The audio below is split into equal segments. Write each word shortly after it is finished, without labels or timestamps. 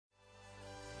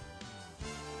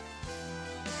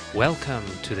Welcome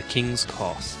to the King's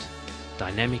Cast,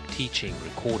 dynamic teaching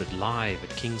recorded live at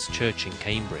King's Church in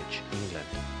Cambridge, England.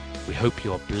 We hope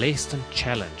you are blessed and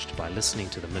challenged by listening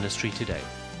to the ministry today.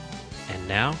 And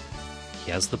now,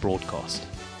 here's the broadcast.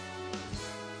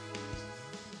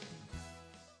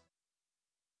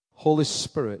 Holy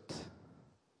Spirit,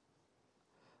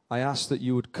 I ask that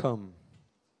you would come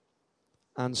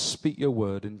and speak your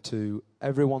word into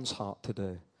everyone's heart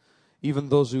today. Even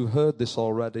those who heard this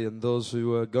already and those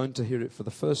who are going to hear it for the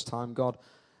first time, God,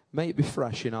 may it be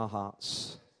fresh in our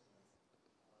hearts.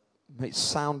 May it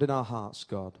sound in our hearts,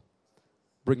 God,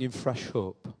 bringing fresh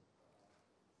hope.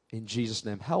 In Jesus'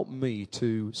 name, help me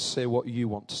to say what you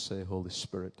want to say, Holy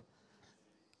Spirit.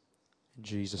 In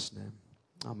Jesus' name,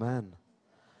 amen.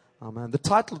 Amen. The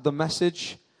title of the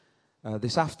message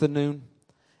this afternoon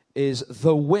is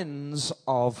The Winds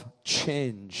of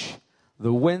Change.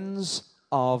 The Winds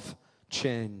of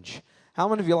Change. How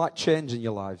many of you like change in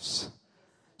your lives?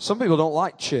 Some people don't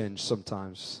like change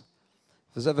sometimes.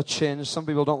 If there's ever change, some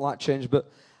people don't like change, but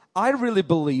I really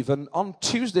believe, and on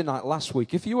Tuesday night last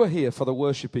week, if you were here for the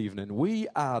worship evening, we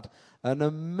had an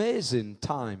amazing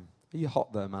time. Are you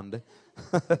hot there, Mandy?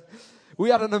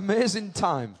 We had an amazing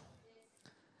time.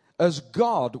 As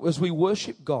we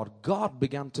worship God, God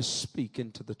began to speak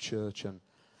into the church, and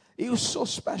it was so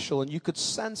special, and you could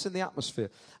sense in the atmosphere.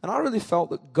 And I really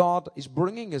felt that God is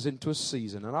bringing us into a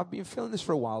season, and I've been feeling this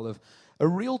for a while, of a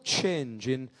real change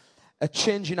in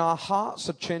our hearts,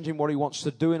 a change in what He wants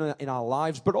to do in our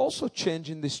lives, but also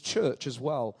changing this church as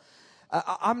well.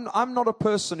 I'm not a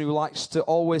person who likes to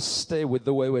always stay with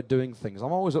the way we're doing things.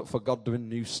 I'm always up for God doing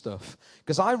new stuff,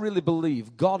 because I really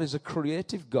believe God is a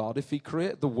creative God. If He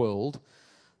created the world,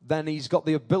 then He's got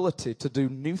the ability to do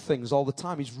new things all the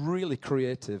time. He's really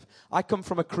creative. I come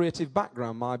from a creative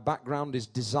background. My background is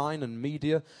design and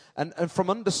media. And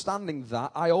from understanding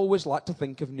that, I always like to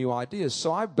think of new ideas.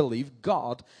 So I believe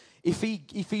God, if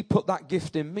he put that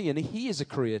gift in me, and He is a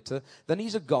creator, then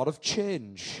He's a God of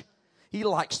change. He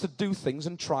likes to do things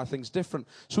and try things different.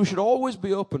 So we should always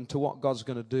be open to what God's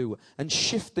going to do and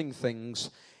shifting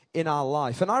things in our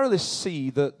life. And I really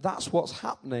see that that's what's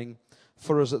happening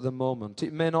for us at the moment.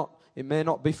 It may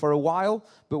not be for a while,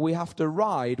 but we have to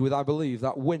ride with, I believe,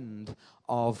 that wind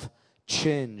of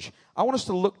change. I want us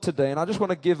to look today, and I just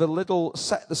want to give a little,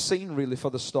 set the scene really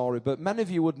for the story, but many of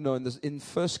you would know in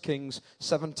 1 Kings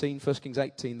 17, 1 Kings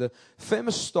 18, the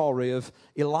famous story of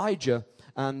Elijah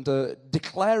and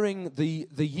declaring the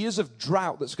years of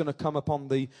drought that's going to come upon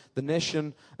the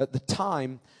nation at the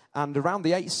time. And around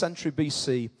the 8th century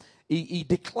BC, he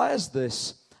declares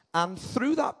this. And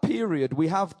through that period, we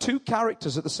have two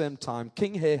characters at the same time,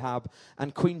 King Ahab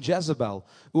and Queen Jezebel,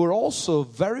 who are also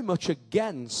very much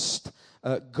against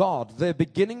God. They're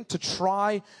beginning to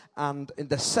try, and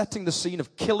they're setting the scene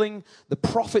of killing the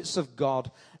prophets of God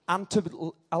and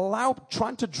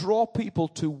trying to draw people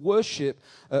to worship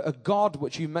a god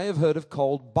which you may have heard of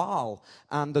called Baal,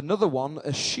 and another one, a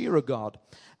Asherah god.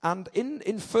 And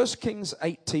in 1 Kings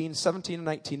 18, 17 and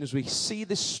 18, as we see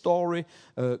this story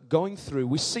going through,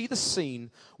 we see the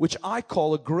scene which I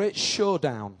call a great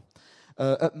showdown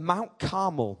at Mount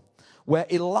Carmel, where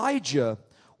Elijah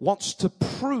wants to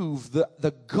prove that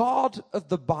the God of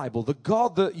the Bible, the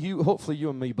God that hopefully you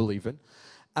and me believe in,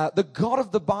 the God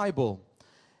of the Bible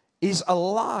is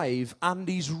alive and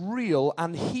He's real,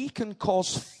 and He can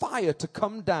cause fire to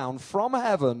come down from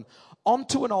heaven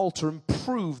onto an altar and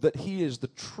prove that He is the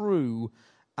true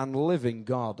and living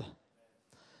God.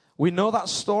 We know that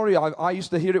story. I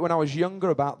used to hear it when I was younger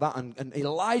about that, and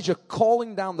Elijah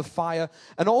calling down the fire,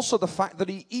 and also the fact that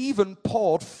he even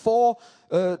poured 4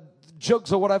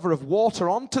 jugs or whatever of water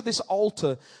onto this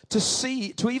altar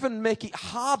to even make it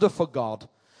harder for God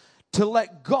to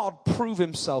let God prove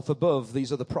Himself above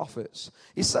these other prophets.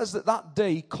 He says that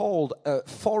day He called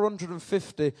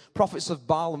 450 prophets of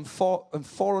Baal and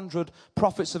 400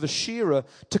 prophets of Asherah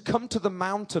to come to the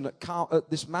mountain at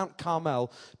this Mount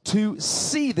Carmel to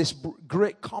see this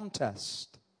great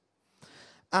contest.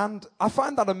 And I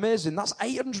find that amazing. That's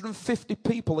 850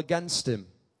 people against him.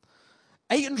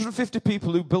 850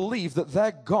 people who believed that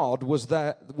their God was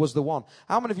the one.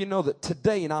 How many of you know that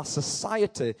today in our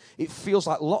society, it feels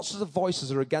like lots of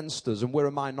voices are against us and we're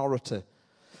a minority?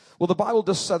 Well, the Bible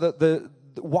does say that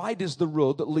wide is the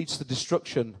road that leads to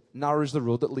destruction, narrow is the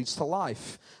road that leads to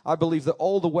life. I believe that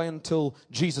all the way until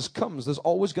Jesus comes, there's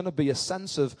always going to be a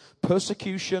sense of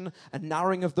persecution and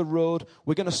narrowing of the road.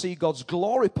 We're going to see God's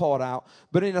glory poured out,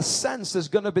 but in a sense, there's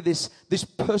going to be this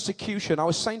persecution. I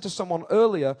was saying to someone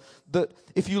earlier that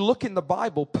if you look in the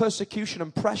Bible, persecution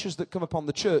and pressures that come upon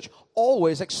the church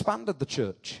always expanded the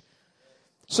church.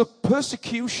 So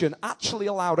persecution actually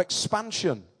allowed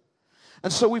expansion.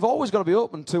 And so we've always got to be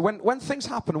open to when things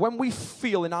happen, when we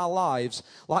feel in our lives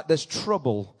like there's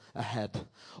trouble ahead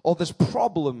or there's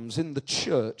problems in the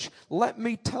church, let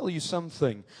me tell you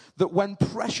something, that when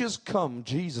pressures come,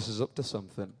 Jesus is up to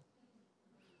something.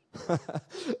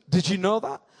 Did you know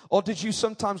that? Or did you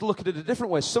sometimes look at it a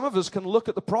different way? Some of us can look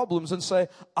at the problems and say,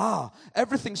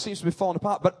 everything seems to be falling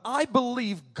apart. But I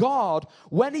believe God,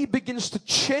 when he begins to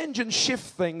change and shift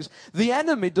things, the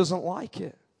enemy doesn't like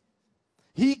it.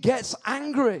 He gets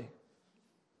angry.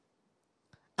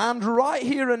 And right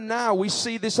here and now, we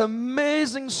see this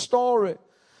amazing story.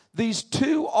 These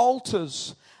two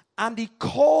altars, and he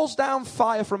calls down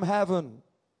fire from heaven.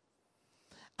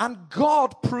 And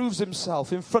God proves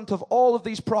himself in front of all of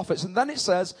these prophets. And then it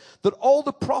says that all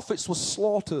the prophets were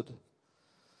slaughtered.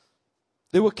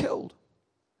 They were killed.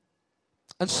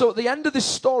 And so at the end of this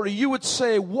story, you would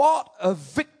say, what a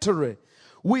victory.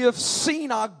 We have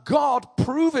seen our God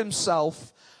prove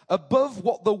himself above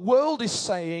what the world is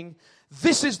saying.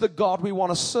 This is the God we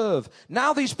want to serve.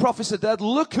 Now these prophets are dead.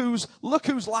 Look who's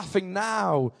laughing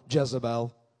now,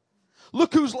 Jezebel.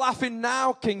 Look who's laughing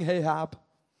now, King Ahab.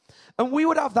 And we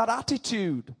would have that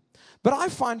attitude. But I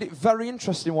find it very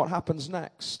interesting what happens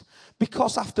next.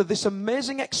 Because after this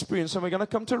amazing experience, and we're going to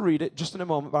come to read it just in a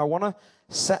moment, but I want to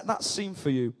set that scene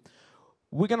for you.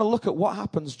 We're going to look at what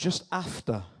happens just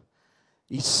after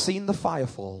he's seen the fire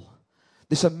fall.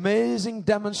 This amazing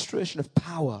demonstration of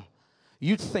power.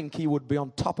 You'd think he would be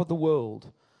on top of the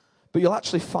world. But you'll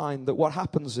actually find that what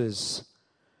happens is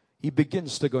he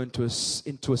begins to go into a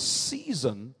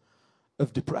season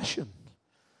of depression.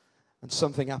 And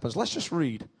something happens. Let's just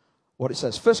read what it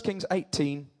says. 1 Kings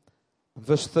 18 and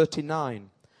verse 39.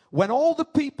 When all the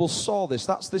people saw this,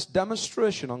 that's this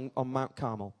demonstration on Mount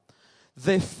Carmel,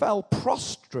 they fell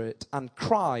prostrate and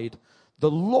cried, the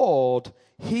Lord,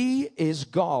 he is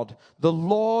God. The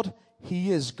Lord,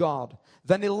 he is God.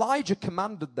 Then Elijah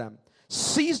commanded them,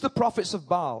 seize the prophets of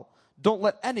Baal. Don't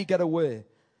let any get away.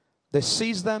 They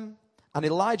seized them, and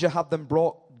Elijah had them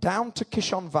brought down to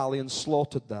Kishon Valley and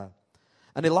slaughtered there.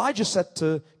 And Elijah said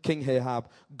to King Ahab,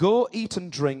 go eat and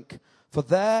drink, for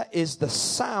there is the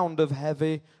sound of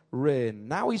heavy rain.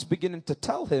 Now he's beginning to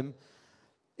tell him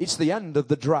it's the end of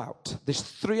the drought. This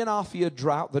 3.5-year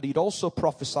drought that he'd also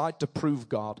prophesied to prove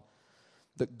God,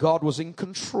 that God was in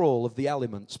control of the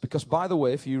elements. Because, by the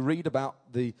way, if you read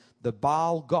about the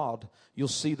Baal God, you'll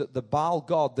see that the Baal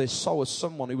God they saw as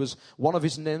someone who was, one of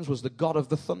his names was the God of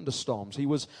the thunderstorms. He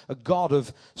was a God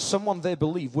of someone they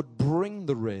believe would bring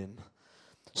the rain.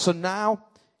 So now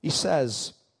he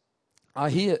says,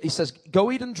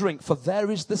 go eat and drink, for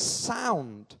there is the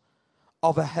sound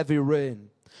of a heavy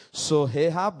rain. So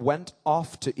Ahab went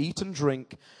off to eat and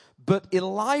drink, but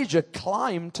Elijah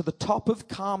climbed to the top of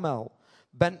Carmel,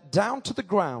 bent down to the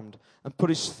ground, and put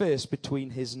his face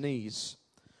between his knees.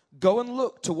 Go and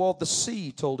look toward the sea,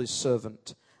 he told his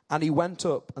servant. And he went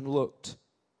up and looked.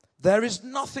 There is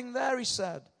nothing there, he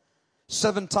said.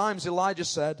 7 times Elijah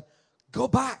said, go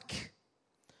back.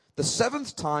 The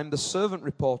 7th time the servant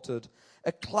reported,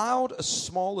 a cloud as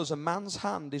small as a man's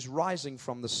hand is rising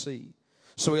from the sea.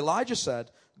 So Elijah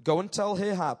said, go and tell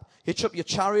Ahab, hitch up your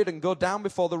chariot and go down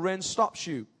before the rain stops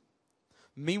you.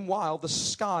 Meanwhile, the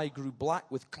sky grew black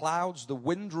with clouds, the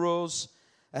wind rose,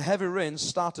 a heavy rain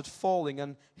started falling,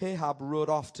 and Ahab rode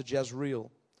off to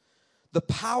Jezreel. The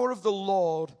power of the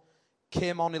Lord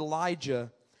came on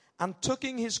Elijah, and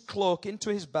tucking his cloak into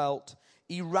his belt,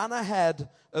 he ran ahead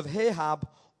of Ahab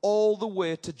all the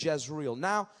way to Jezreel.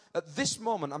 Now, at this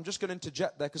moment, I'm just going to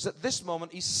interject there, because at this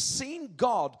moment, he's seen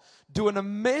God do an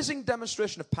amazing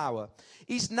demonstration of power.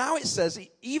 It says,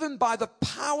 even by the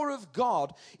power of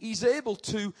God, he's able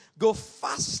to go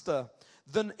faster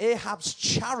than Ahab's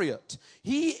chariot.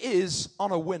 He is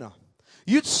on a winner.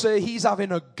 You'd say he's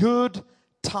having a good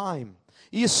time.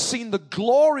 He has seen the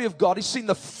glory of God. He's seen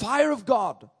the fire of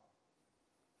God.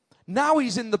 Now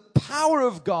he's in the power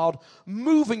of God,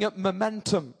 moving at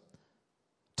momentum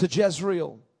to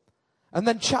Jezreel. And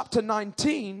then chapter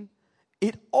 19,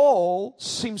 it all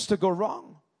seems to go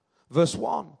wrong. Verse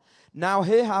 1. Now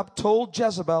Ahab told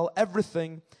Jezebel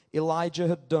everything Elijah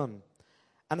had done,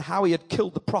 and how he had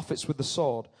killed the prophets with the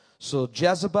sword. So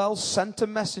Jezebel sent a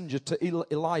messenger to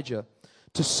Elijah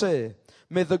to say,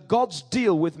 may the gods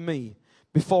deal with me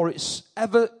be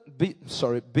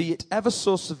it ever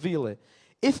so severely,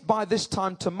 if by this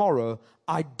time tomorrow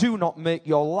I do not make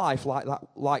your life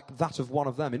like that of one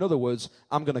of them. In other words,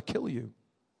 I'm going to kill you.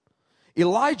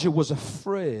 Elijah was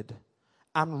afraid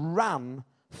and ran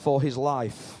for his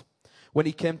life. When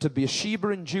he came to Beersheba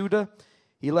in Judah,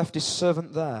 he left his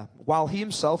servant there, while he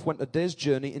himself went a day's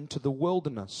journey into the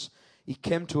wilderness. he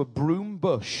came to a broom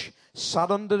bush,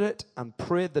 sat under it, and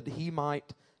prayed that he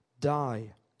might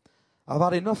die. I've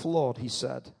had enough, Lord, he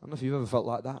said. I don't know if you've ever felt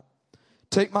like that.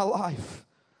 Take my life.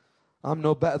 I'm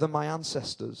no better than my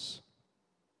ancestors.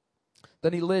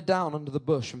 Then he lay down under the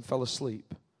bush and fell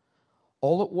asleep.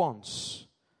 All at once,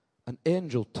 an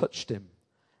angel touched him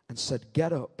and said,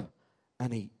 "Get up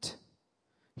and eat."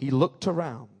 He looked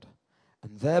around,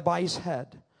 and there by his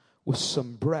head was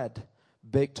some bread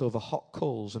baked over hot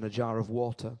coals and a jar of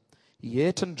water. He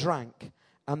ate and drank,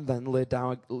 and then lay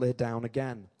down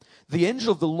again. The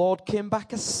angel of the Lord came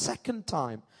back a second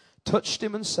time, touched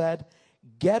him and said,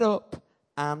 "Get up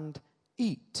and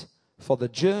eat, for the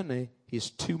journey is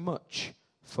too much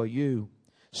for you."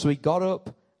 So he got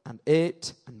up and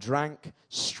ate and drank.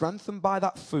 Strengthened by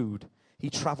that food, he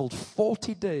traveled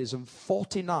 40 days and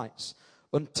 40 nights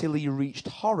until he reached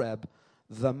Horeb,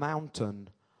 the mountain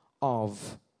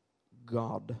of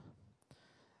God.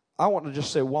 I want to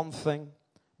just say one thing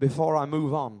before I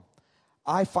move on.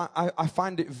 I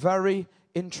find it very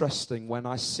interesting when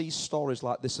I see stories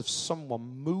like this of someone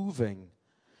moving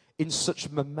in such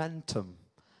momentum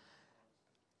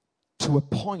to a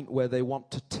point where they want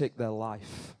to take their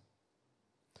life.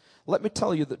 Let me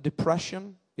tell you that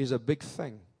depression is a big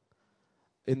thing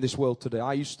in this world today.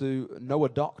 I used to know a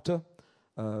doctor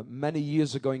many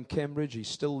years ago in Cambridge. He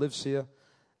still lives here.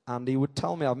 And he would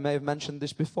tell me, I may have mentioned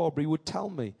this before, but he would tell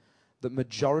me the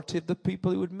majority of the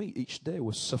people he would meet each day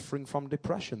were suffering from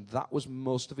depression. That was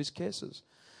most of his cases.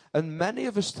 And many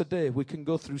of us today, we can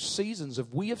go through seasons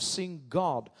of we have seen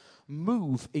God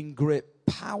move in great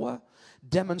power,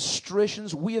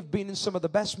 demonstrations. We have been in some of the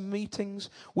best meetings.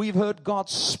 We've heard God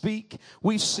speak.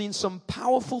 We've seen some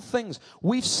powerful things.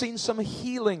 We've seen some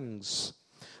healings.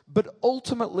 But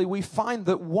ultimately, we find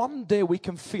that one day we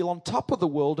can feel on top of the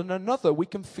world, and another we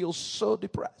can feel so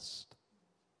depressed.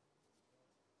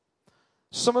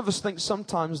 Some of us think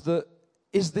sometimes that,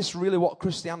 is this really what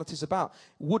Christianity is about?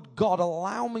 Would God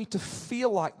allow me to feel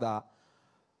like that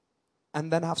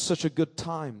and then have such a good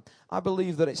time? I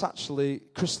believe that it's actually,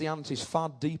 Christianity is far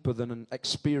deeper than an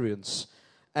experience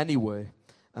anyway.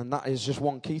 And that is just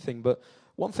one key thing. But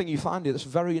one thing you find here that's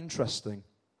very interesting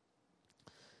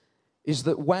is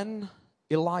that when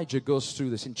Elijah goes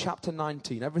through this, in chapter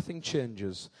 19, everything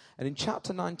changes. And in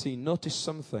chapter 19, notice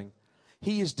something.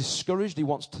 He is discouraged. He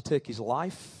wants to take his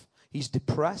life. He's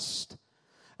depressed.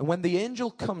 And when the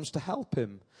angel comes to help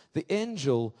him, the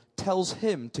angel tells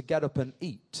him to get up and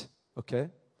eat. Okay?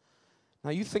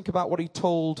 Now you think about what he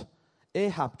told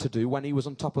Ahab to do when he was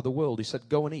on top of the world. He said,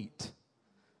 "Go and eat."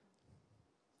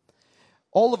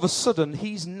 All of a sudden,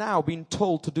 he's now been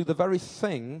told to do the very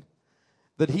thing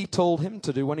that he told him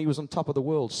to do when he was on top of the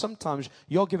world. Sometimes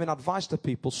you're giving advice to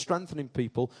people, strengthening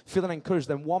people, feeling encouraged,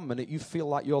 then 1 minute you feel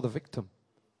like you're the victim.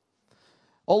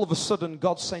 All of a sudden,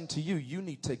 God's saying to you, you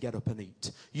need to get up and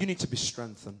eat. You need to be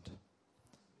strengthened.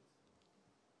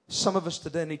 Some of us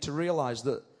today need to realize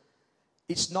that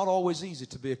it's not always easy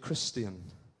to be a Christian.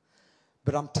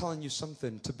 But I'm telling you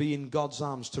something, to be in God's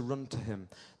arms, to run to Him.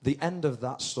 The end of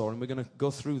that story, and we're going to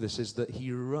go through this, is that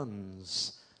he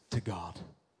runs to God.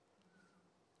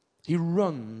 He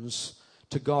runs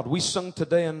to God. We sung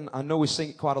today, and I know we sing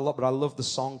it quite a lot, but I love the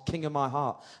song, King of My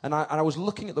Heart. And I was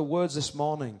looking at the words this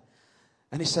morning,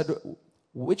 and he said,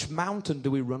 which mountain do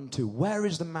we run to? Where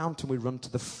is the mountain we run to?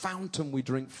 The fountain we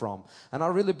drink from. And I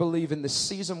really believe in this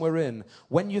season we're in,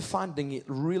 when you're finding it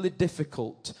really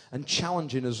difficult and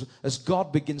challenging as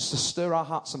God begins to stir our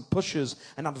hearts and push us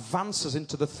and advance us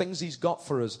into the things He's got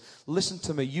for us, listen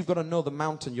to me, you've got to know the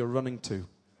mountain you're running to.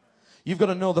 You've got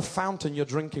to know the fountain you're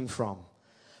drinking from.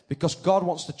 Because God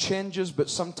wants to change us,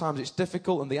 but sometimes it's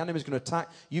difficult and the enemy's going to attack.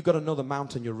 You've got to know the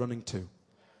mountain you're running to.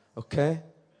 Okay?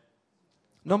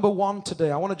 Number one today,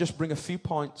 I want to just bring a few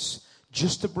points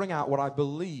just to bring out what I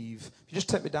believe. If you just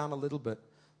take me down a little bit,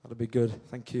 that'd be good.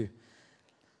 Thank you.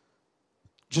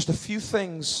 Just a few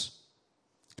things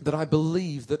that I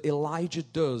believe that Elijah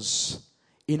does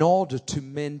in order to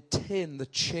maintain the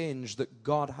change that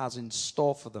God has in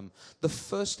store for them. The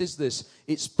first is this,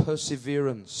 it's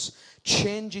perseverance.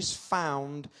 Change is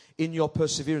found in your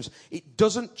perseverance.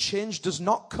 Change does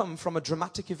not come from a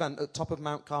dramatic event at the top of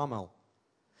Mount Carmel.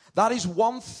 That is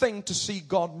one thing to see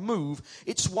God move.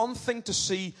 It's one thing to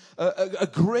see a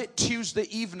great Tuesday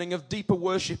evening of deeper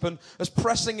worship and us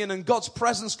pressing in and God's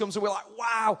presence comes and we're like,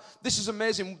 wow, this is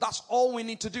amazing. That's all we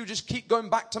need to do. Just keep going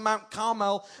back to Mount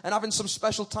Carmel and having some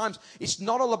special times. It's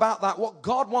not all about that. What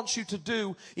God wants you to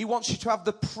do, He wants you to have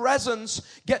the presence,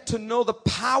 get to know the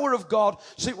power of God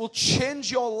so it will change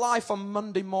your life on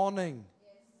Monday morning.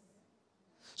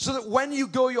 So that when you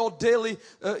go your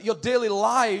daily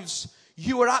lives,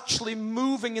 you are actually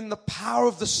moving in the power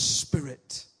of the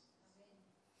Spirit.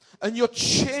 And you're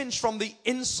changed from the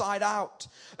inside out.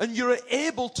 And you're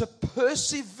able to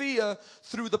persevere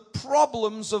through the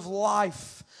problems of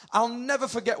life. I'll never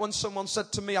forget when someone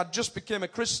said to me, I just became a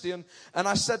Christian, and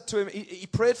I said to him, he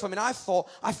prayed for me, and I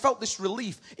felt this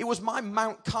relief. It was my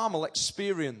Mount Carmel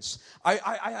experience.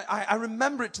 I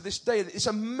remember it to this day, this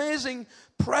amazing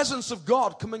presence of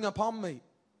God coming upon me.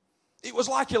 It was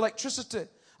like electricity.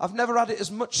 I've never had it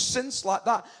as much since like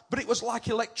that, but it was like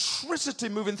electricity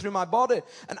moving through my body.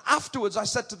 And afterwards I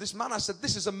said to this man, I said,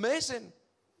 this is amazing.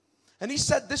 And he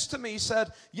said this to me, he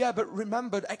said, yeah, but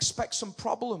remember, expect some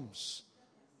problems.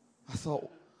 I thought,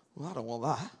 well, I don't want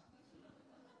that.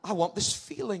 I want this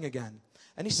feeling again.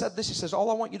 And he said this, he says,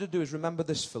 all I want you to do is remember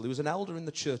this, Phil. He was an elder in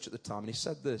the church at the time, and he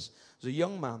said this. He was a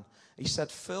young man. He said,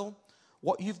 Phil,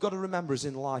 what you've got to remember is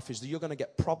in life is that you're going to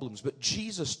get problems, but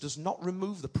Jesus does not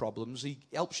remove the problems. He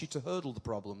helps you to hurdle the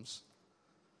problems.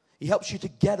 He helps you to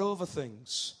get over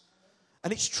things.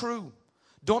 And it's true.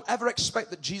 Don't ever expect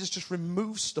that Jesus just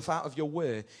removes stuff out of your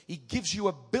way. He gives you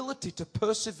ability to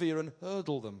persevere and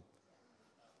hurdle them.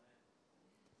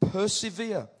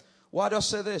 Persevere. Why do I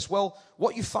say this? Well,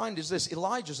 what you find is this.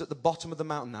 Elijah's at the bottom of the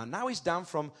mountain now. Now he's down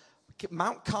from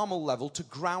Mount Carmel level to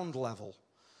ground level.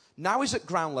 Now he's at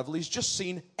ground level. He's just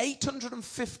seen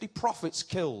 850 prophets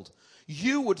killed.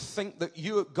 You would think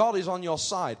that God is on your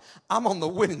side. I'm on the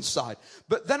winning side.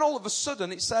 But then all of a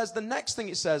sudden it says, the next thing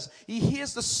it says, he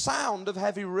hears the sound of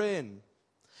heavy rain.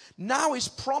 Now his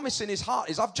promise in his heart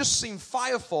is, I've just seen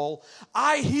fire fall.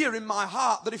 I hear in my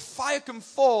heart that if fire can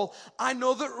fall, I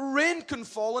know that rain can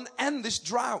fall and end this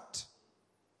drought.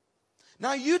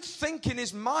 Now you'd think in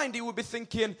his mind he would be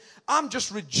thinking, I'm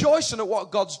just rejoicing at what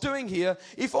God's doing here.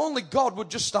 If only God would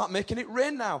just start making it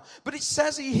rain now. But it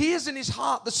says he hears in his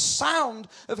heart the sound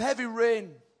of heavy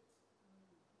rain.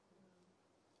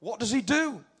 What does he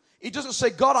do? He doesn't say,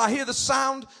 God, I hear the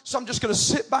sound, so I'm just going to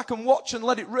sit back and watch and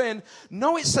let it rain.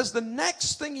 No, it says the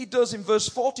next thing he does in verse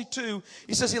 42,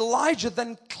 he says, Elijah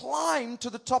then climbed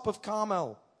to the top of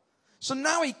Carmel. So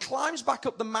now he climbs back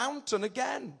up the mountain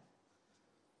again.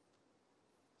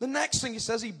 The next thing he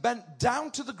says, he bent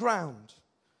down to the ground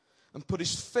and put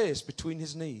his face between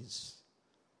his knees.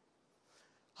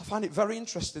 I find it very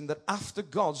interesting that after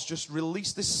God's just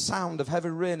released this sound of heavy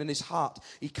rain in his heart,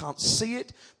 he can't see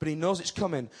it, but he knows it's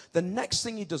coming. The next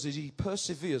thing he does is he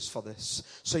perseveres for this.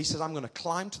 So he says, I'm going to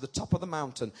climb to the top of the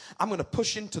mountain. I'm going to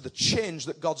push into the change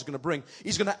that God's going to bring.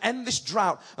 He's going to end this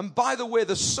drought. And by the way,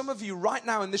 there's some of you right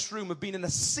now in this room have been in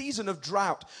a season of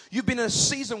drought. You've been in a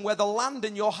season where the land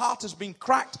in your heart has been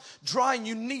cracked, dry, and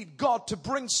you need God to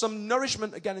bring some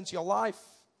nourishment again into your life.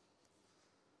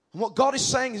 And what God is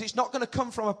saying is it's not going to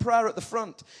come from a prayer at the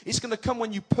front. It's going to come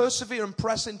when you persevere and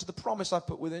press into the promise I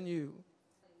put within you.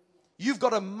 You've got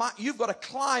to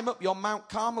climb up your Mount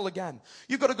Carmel again.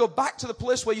 You've got to go back to the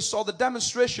place where you saw the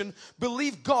demonstration.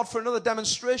 Believe God for another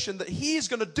demonstration that He is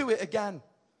going to do it again.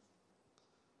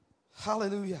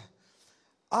 Hallelujah.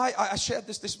 I shared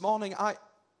this morning.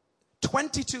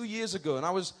 22 years ago, and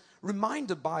I was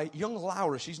reminded by young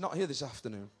Laura. She's not here this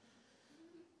afternoon.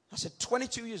 I said,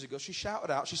 22 years ago, she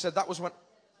shouted out. She said that was when...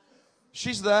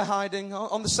 She's there hiding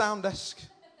on the sound desk.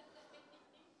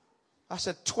 I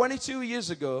said, 22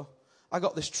 years ago, I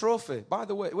got this trophy. By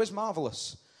the way, it was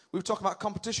marvelous. We were talking about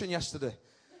competition yesterday.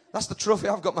 That's the trophy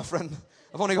I've got, my friend.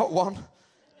 I've only got one.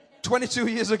 22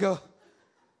 years ago.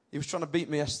 He was trying to beat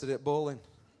me yesterday at bowling.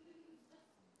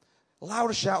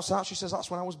 Laura shouts out. She says,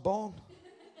 that's when I was born.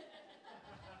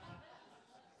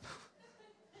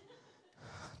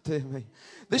 Dear me.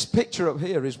 This picture up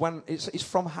here is when it's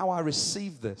from how I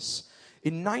received this.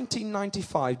 In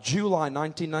 1995, July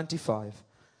 1995,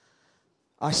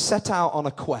 I set out on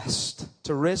a quest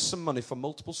to raise some money for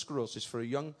multiple sclerosis for a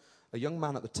young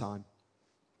man at the time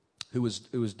who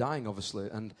was dying, obviously.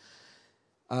 And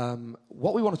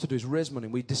what we wanted to do is raise money.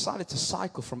 We decided to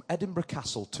cycle from Edinburgh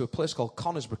Castle to a place called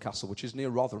Conisbrough Castle, which is near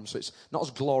Rotherham. So it's not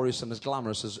as glorious and as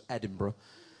glamorous as Edinburgh,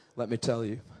 let me tell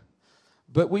you.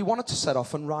 But we wanted to set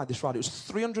off and ride this ride. It was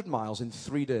 300 miles in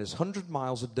 3 days, 100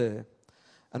 miles a day.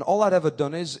 And all I'd ever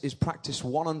done is practice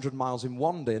 100 miles in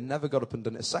one day and never got up and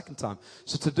done it a second time.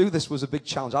 So to do this was a big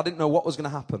challenge. I didn't know what was going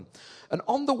to happen. And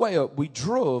on the way up, we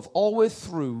drove all the way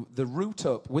through the route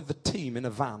up with the team in a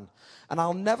van. And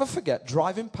I'll never forget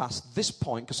driving past this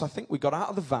point, because I think we got out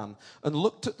of the van and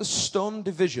looked at the stone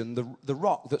division, the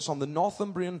rock that's on the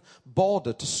Northumbrian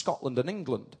border to Scotland and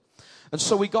England. And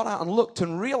so we got out and looked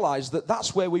and realized that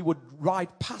that's where we would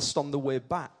ride past on the way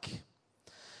back.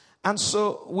 And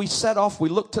so we set off, we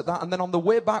looked at that, and then on the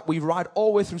way back, we ride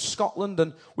all the way through Scotland,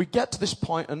 and we get to this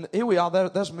point, and here we are,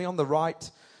 there's me on the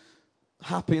right.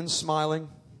 happy and smiling.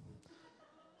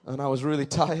 And I was really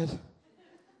tired.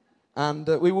 And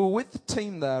we were with the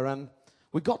team there, and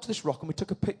we got to this rock and we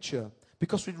took a picture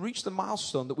because we'd reached the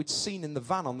milestone that we'd seen in the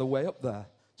van on the way up there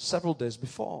several days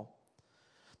before.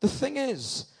 The thing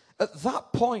is, at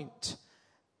that point,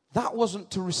 that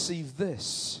wasn't to receive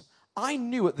this. I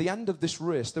knew at the end of this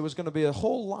race there was going to be a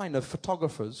whole line of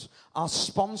photographers, our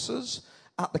sponsors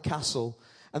at the castle,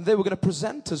 and they were going to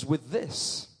present us with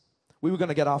this. We were going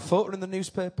to get our photo in the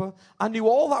newspaper. I knew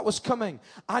all that was coming.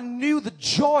 I knew the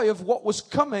joy of what was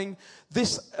coming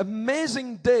this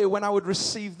amazing day when I would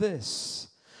receive this.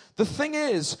 The thing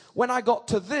is, when I got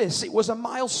to this, it was a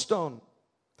milestone.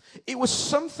 It was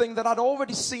something that I'd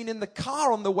already seen in the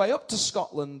car on the way up to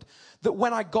Scotland, that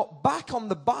when I got back on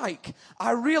the bike,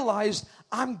 I realized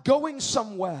I'm going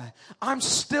somewhere. I'm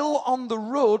still on the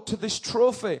road to this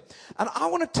trophy. And I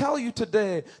want to tell you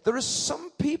today, there are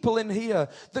some people in here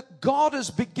that God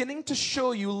is beginning to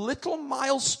show you little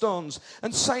milestones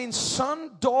and saying,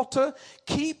 son, daughter,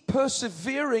 keep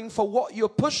persevering for what you're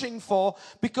pushing for,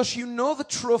 because you know the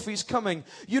trophy's coming.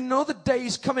 You know the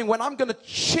day's coming when I'm going to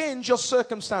change your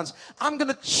circumstance. I'm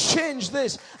going to change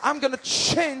this. I'm going to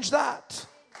change that.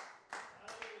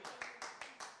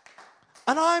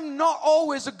 And I'm not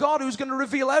always a God who's going to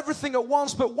reveal everything at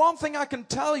once. But one thing I can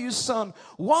tell you, son,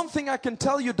 one thing I can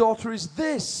tell you, daughter, is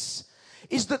this.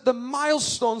 Is that the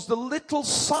milestones, the little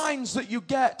signs that you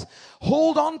get,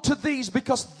 hold on to these,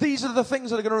 because these are the things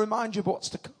that are going to remind you of what's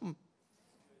to come.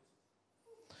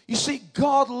 You see,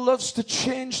 God loves to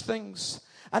change things.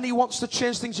 And He wants to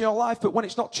change things in your life. But when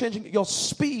it's not changing at your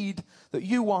speed that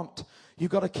you want,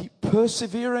 you've got to keep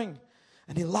persevering.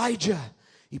 And Elijah,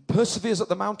 he perseveres at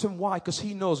the mountain. Why? Because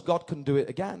he knows God can do it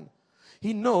again.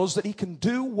 He knows that he can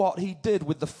do what he did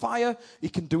with the fire, he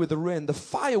can do with the rain. The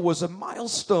fire was a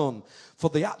milestone for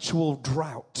the actual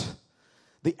drought,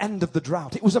 the end of the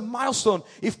drought. It was a milestone.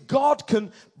 If God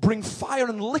can bring fire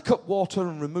and lick up water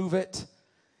and remove it,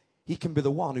 He can be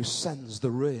the one who sends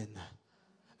the rain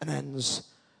and ends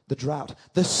the drought.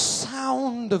 The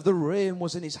sound of the rain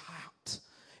was in his heart.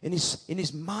 In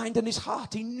his mind and his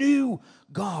heart, he knew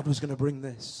God was going to bring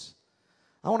this.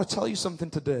 I want to tell you something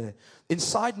today.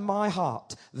 Inside my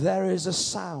heart, there is a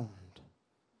sound.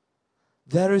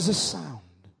 There is a sound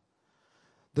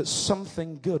that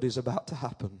something good is about to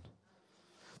happen.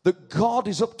 That God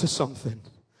is up to something.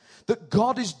 That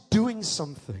God is doing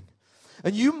something.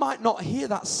 And you might not hear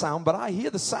that sound, but I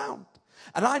hear the sound.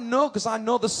 And I know, because I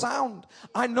know the sound.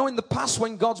 I know in the past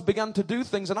when God's begun to do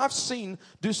things, and I've seen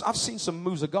some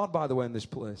moves of God, by the way, in this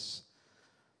place.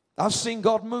 I've seen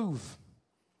God move.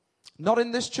 Not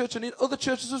in this church, and in other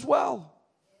churches as well.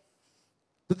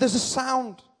 But there's a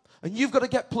sound, and you've got to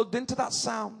get plugged into that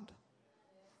sound.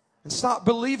 And start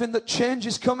believing that change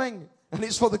is coming, and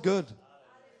it's for the good.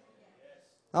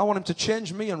 I want Him to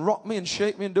change me and rock me and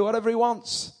shake me and do whatever He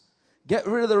wants. Get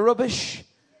rid of the rubbish.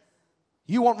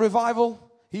 You want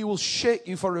revival? He will shake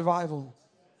you for revival.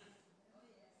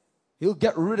 He'll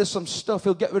get rid of some stuff.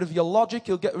 He'll get rid of your logic.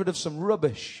 He'll get rid of some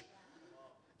rubbish.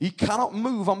 He cannot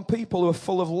move on people who are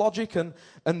full of logic and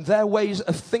their ways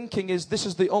of thinking is this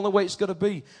is the only way it's going to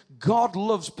be. God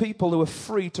loves people who are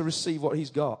free to receive what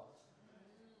He's got.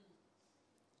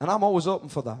 And I'm always open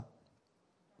for that.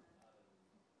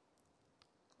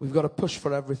 We've got to push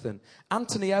for everything.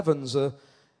 Anthony Evans, a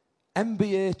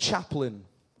NBA chaplain,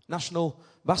 National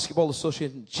Basketball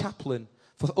Association chaplain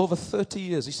for over 30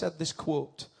 years. He said this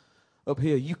quote up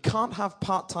here: you can't have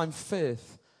part-time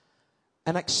faith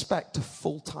and expect a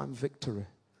full-time victory.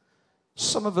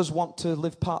 Some of us want to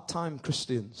live part-time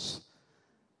Christians.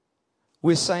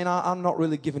 We're saying, I'm not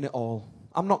really giving it all.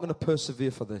 I'm not going to persevere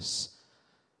for this.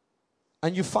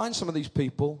 And you find some of these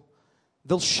people,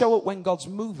 they'll show up when God's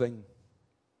moving.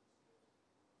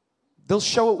 They'll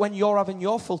show up when you're having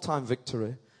your full-time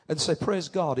victory and say, praise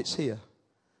God, it's here.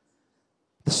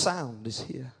 The sound is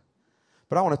here.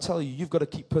 But I want to tell you, you've got to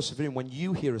keep persevering when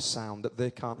you hear a sound that they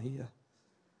can't hear.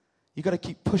 You've got to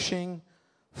keep pushing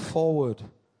forward.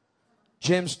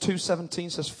 James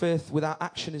 2:17 says, faith without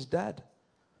action is dead.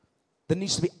 There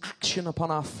needs to be action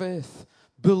upon our faith.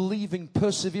 Believing,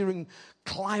 persevering,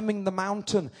 climbing the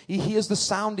mountain. He hears the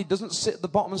sound. He doesn't sit at the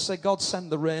bottom and say, God, send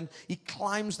the rain. He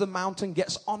climbs the mountain,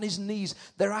 gets on his knees.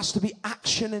 There has to be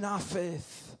action in our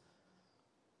faith.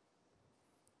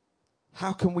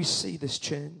 How can we see this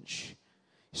change?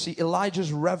 You see,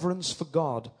 Elijah's reverence for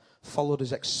God followed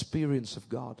his experience of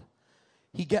God.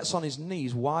 He gets on his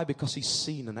knees. Why? Because he's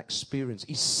seen an experience.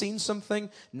 He's seen something,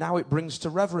 now it brings to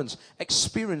reverence.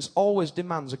 Experience always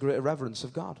demands a greater reverence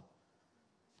of God.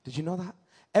 Did you know that?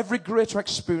 Every greater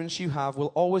experience you have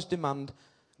will always demand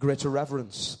greater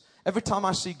reverence. Every time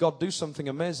I see God do something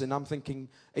amazing, I'm thinking,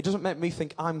 it doesn't make me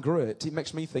think I'm great. It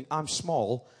makes me think I'm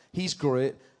small, He's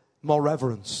great, more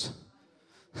reverence.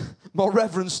 More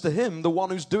reverence to Him, the one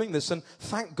who's doing this. And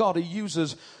thank God He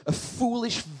uses a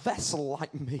foolish vessel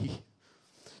like me.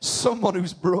 Someone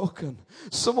who's broken,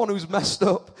 someone who's messed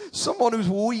up, someone who's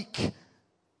weak.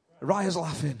 Raya's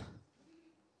laughing.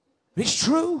 It's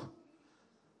true.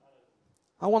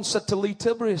 I once said to Lee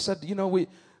Tilbury, I said,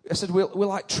 we're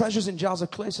like treasures in jars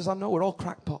of clay. He says, I know, we're all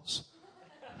crackpots.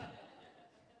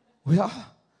 We are.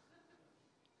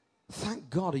 Thank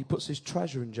God He puts His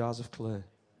treasure in jars of clay.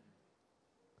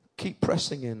 Keep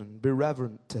pressing in and be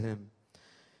reverent to Him.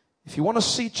 If you want to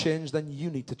see change, then you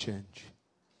need to change.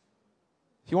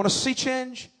 If you want to see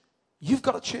change, you've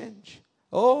got to change.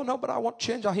 Oh, no, but I want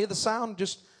change. I hear the sound.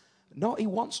 No, He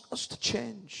wants us to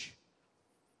change.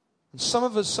 And some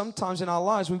of us, sometimes in our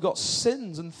lives, we've got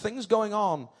sins and things going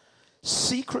on.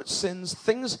 Secret sins,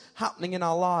 things happening in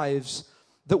our lives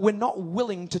that we're not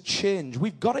willing to change.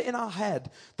 We've got it in our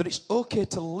head that it's okay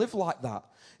to live like that.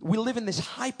 We live in this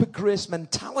hyper-grace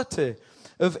mentality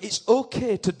of it's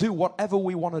okay to do whatever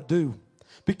we want to do.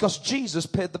 Because Jesus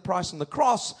paid the price on the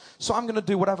cross, so I'm going to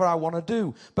do whatever I want to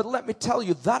do. But let me tell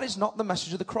you, that is not the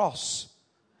message of the cross.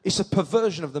 It's a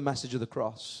perversion of the message of the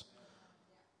cross.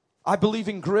 I believe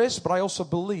in grace, but I also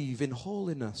believe in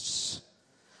holiness.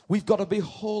 We've got to be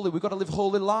holy. We've got to live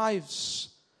holy lives.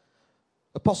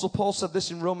 Apostle Paul said this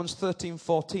in Romans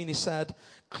 13:14. He said,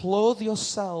 clothe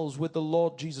yourselves with the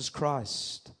Lord Jesus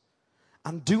Christ,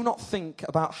 and do not think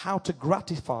about how to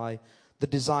gratify the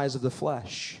desires of the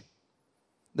flesh.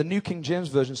 The New King James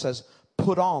Version says,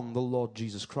 put on the Lord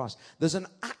Jesus Christ. There's an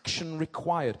action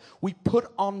required. We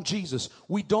put on Jesus.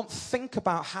 We don't think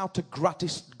about how to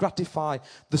gratify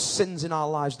the sins in our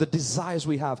lives, the desires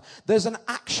we have. There's an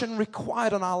action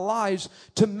required in our lives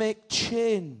to make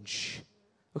change.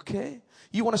 Okay?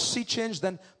 You want to see change?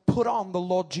 Then put on the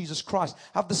Lord Jesus Christ.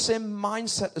 Have the same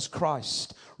mindset as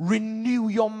Christ. Renew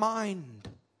your mind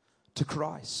to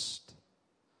Christ.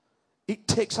 It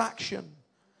takes action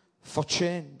for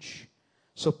change.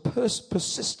 So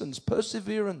persistence,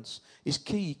 perseverance is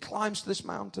key. He climbs to this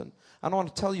mountain. And I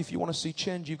want to tell you, if you want to see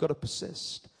change, you've got to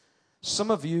persist.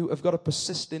 Some of you have got to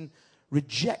persist in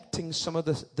rejecting some of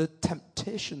the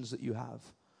temptations that you have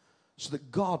so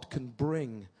that God can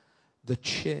bring the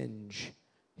change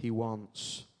He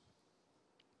wants.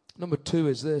 Number 2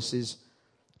 is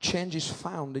change is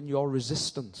found in your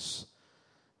resistance.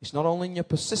 It's not only in your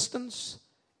persistence,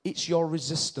 it's your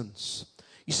resistance.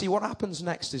 You see, what happens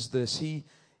next is this. He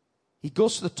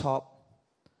goes to the top,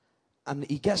 and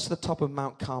he gets to the top of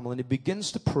Mount Carmel, and he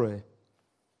begins to pray.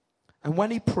 And when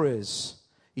he prays,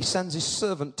 he sends his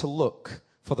servant to look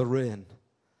for the rain.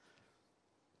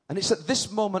 And it's at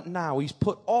this moment now, he's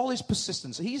put all his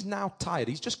persistence. He's now tired.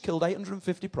 He's just killed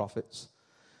 850 prophets.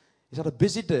 He's had a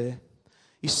busy day.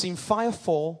 He's seen fire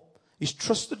fall. He's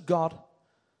trusted God.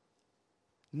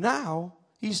 Now,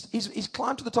 he's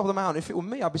climbed to the top of the mountain. If it were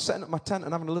me, I'd be setting up my tent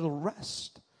and having a little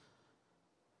rest.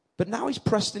 But now he's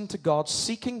pressed into God,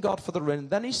 seeking God for the rain.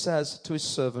 Then he says to his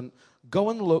servant, go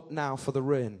and look now for the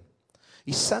rain.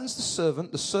 He sends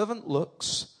the servant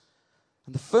looks,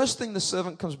 and the first thing the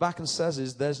servant comes back and says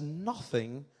is, there's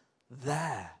nothing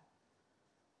there.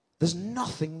 There's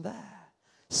nothing there.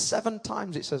 7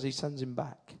 times it says he sends him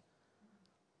back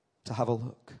to have a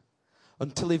look.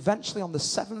 Until eventually on the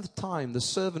 7th time, the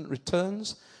servant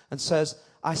returns and says,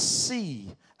 I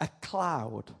see a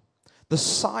cloud the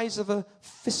size of a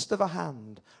fist of a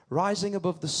hand rising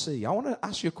above the sea. I want to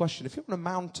ask you a question. If you're on a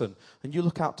mountain and you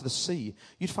look out to the sea,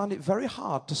 you'd find it very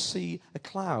hard to see a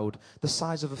cloud the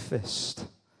size of a fist.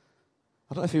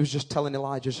 I don't know if he was just telling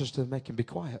Elijah just to make him be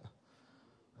quiet.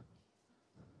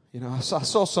 You know, I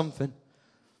saw something.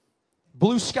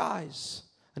 Blue skies.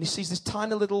 And he sees this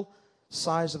tiny little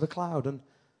size of a cloud. And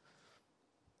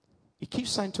he keeps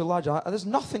saying to Elijah, there's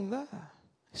nothing there.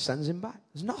 He sends him back.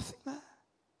 There's nothing there.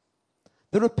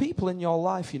 There are people in your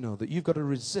life, you know, that you've got to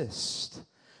resist,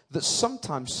 that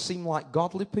sometimes seem like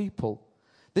godly people.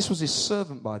 This was his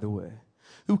servant, by the way,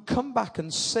 who come back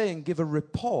and say and give a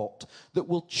report that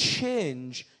will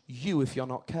change you if you're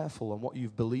not careful on what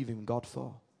you've believed in God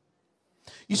for.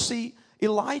 You see,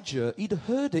 Elijah, he'd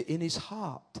heard it in his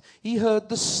heart. He heard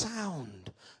the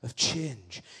sound of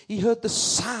change. He heard the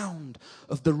sound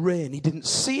of the rain. He didn't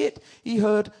see it. He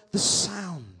heard the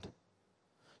sound.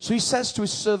 So he says to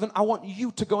his servant, I want you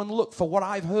to go and look for what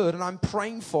I've heard and I'm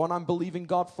praying for and I'm believing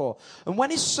God for. And when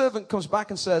his servant comes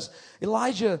back and says,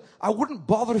 Elijah, I wouldn't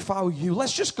bother if I were you.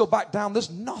 Let's just go back down.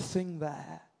 There's nothing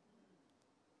there.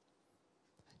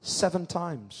 7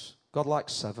 times. God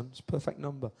likes 7. It's a perfect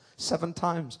number. 7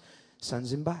 times.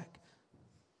 sends him back.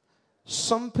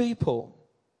 Some people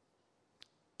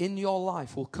in your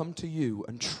life will come to you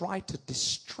and try to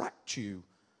distract you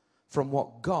from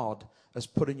what God has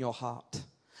put in your heart.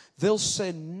 They'll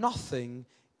say nothing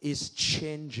is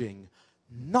changing.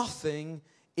 Nothing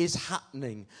is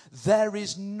happening. There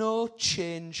is no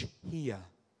change here.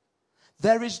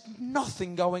 There is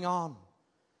nothing going on.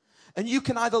 And you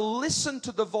can either listen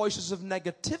to the voices of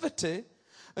negativity,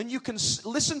 and you can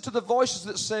listen to the voices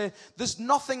that say, there's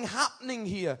nothing happening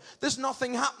here. There's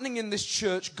nothing happening in this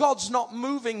church. God's not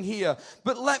moving here.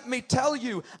 But let me tell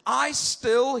you, I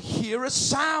still hear a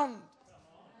sound.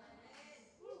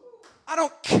 I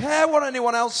don't care what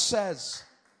anyone else says.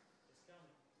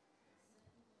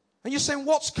 And you're saying,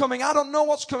 what's coming? I don't know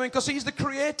what's coming because he's the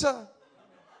creator.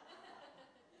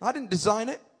 I didn't design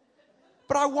it.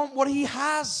 But I want what he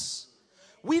has.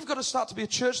 We've got to start to be a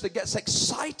church that gets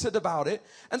excited about it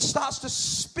and starts to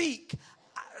speak.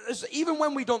 Even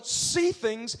when we don't see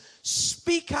things,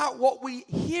 speak out what we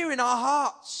hear in our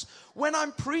hearts. When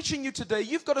I'm preaching you today,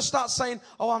 you've got to start saying,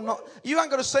 oh, I'm not. You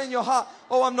ain't got to say in your heart,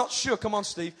 oh, I'm not sure. Come on,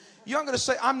 Steve. You ain't got to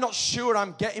say, I'm not sure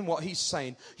I'm getting what he's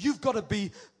saying. You've got to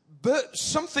be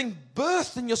something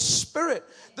birthed in your spirit,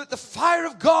 that the fire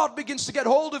of God begins to get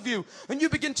hold of you, and you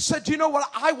begin to say, do you know what?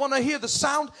 I want to hear the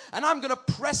sound, and I'm going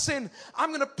to press in. I'm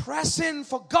going to press in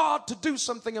for God to do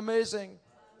something amazing.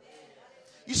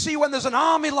 You see, when there's an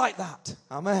army like that,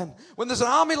 amen, when there's an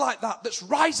army like that that's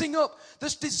rising up,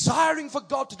 that's desiring for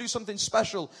God to do something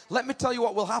special, let me tell you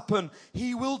what will happen.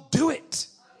 He will do it.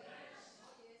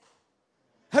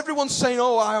 Everyone's saying,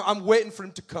 oh, I'm waiting for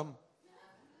him to come.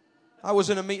 I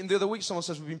was in a meeting the other week. Someone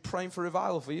says, we've been praying for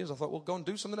revival for years. I thought, well, go and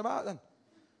do something about it then.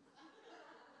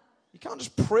 You can't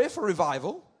just pray for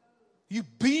revival. You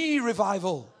be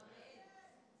revival.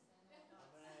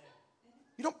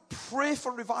 You don't pray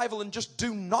for revival and just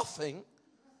do nothing.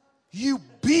 You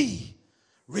be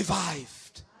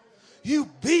revived. You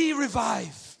be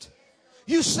revived.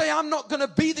 You say, I'm not going to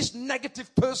be this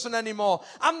negative person anymore.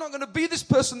 I'm not going to be this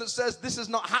person that says this is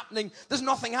not happening. There's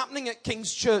nothing happening at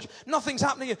King's Church. Nothing's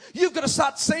happening here. You've got to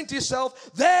start saying to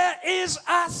yourself, there is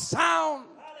a sound.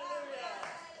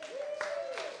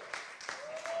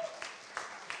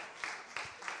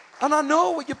 And I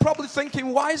know what you're probably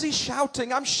thinking, why is he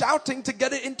shouting? I'm shouting to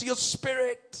get it into your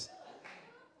spirit.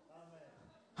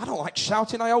 I don't like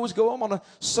shouting. I always go home on a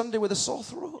Sunday with a sore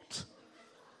throat.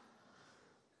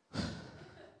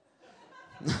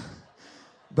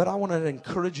 But I want to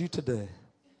encourage you today.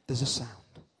 There's a sound.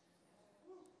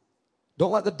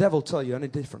 Don't let the devil tell you any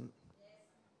different.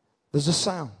 There's a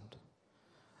sound.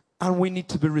 And we need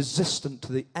to be resistant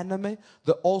to the enemy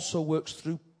that also works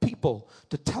through people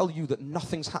to tell you that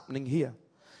nothing's happening here.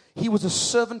 He was a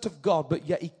servant of God, but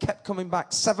yet he kept coming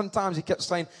back 7 times. He kept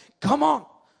saying, come on,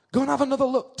 go and have another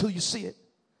look till you see it.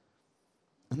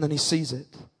 And then he sees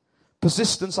it.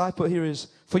 Persistence, I put here, is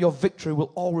for your victory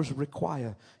will always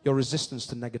require your resistance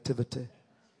to negativity.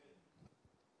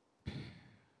 He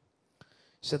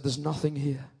said, there's nothing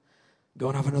here. Go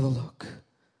and have another look.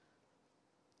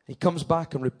 He comes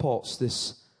back and reports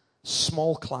this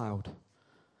small cloud.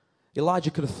 Elijah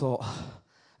could have thought,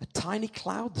 a tiny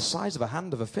cloud the size of a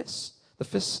hand of a fist. The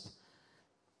fist.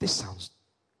 This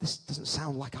doesn't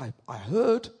sound like I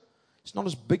heard. It's not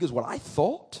as big as what I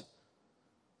thought.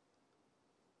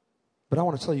 But I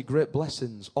want to tell you, great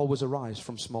blessings always arise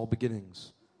from small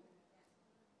beginnings.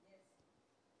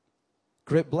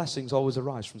 Great blessings always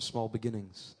arise from small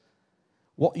beginnings.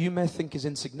 What you may think is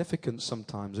insignificant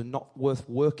sometimes and not worth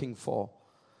working for,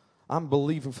 I'm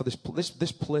believing for this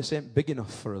place ain't big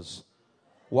enough for us.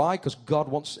 Why? Because God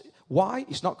wants... Why?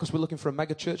 It's not because we're looking for a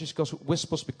mega church. It's because we're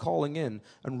supposed to be calling in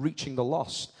and reaching the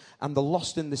lost. And the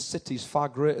lost in this city is far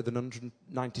greater than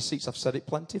 190 seats. I've said it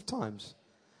plenty of times.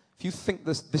 If you think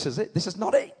this is it, this is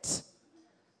not it.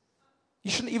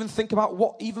 You shouldn't even think about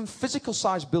what even physical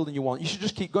size building you want. You should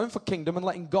just keep going for kingdom and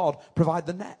letting God provide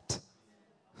the net.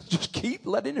 Just keep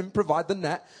letting him provide the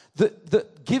net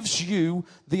that gives you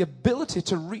the ability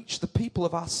to reach the people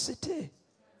of our city.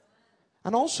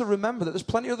 And also remember that there's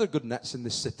plenty of other good nets in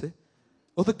this city.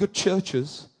 Other good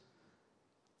churches.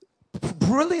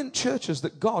 Brilliant churches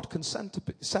that God can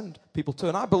send people to.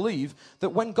 And I believe that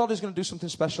when God is going to do something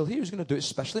special here, he's going to do it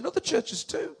special in other churches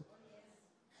too.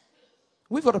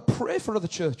 We've got to pray for other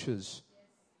churches.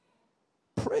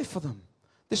 Pray for them.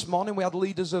 This morning we had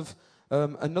leaders of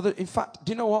another. In fact,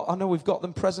 do you know what? I know we've got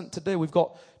them present today. We've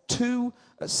got 2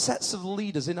 sets of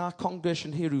leaders in our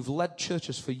congregation here who've led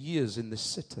churches for years in this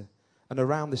city and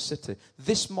around this city.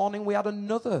 This morning we had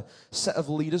another set of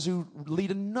leaders who lead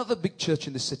another big church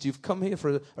in this city who've come here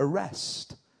for a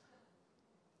rest.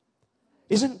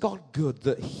 Isn't God good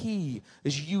that He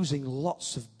is using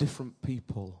lots of different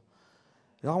people?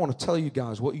 And I want to tell you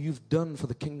guys what you've done for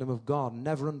the kingdom of God.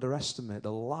 Never underestimate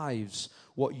the lives,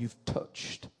 what you've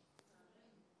touched.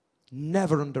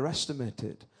 Never underestimate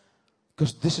it.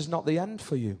 Because this is not the end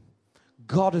for you.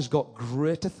 God has got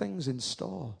greater things in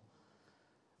store.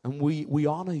 And we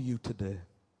honor you today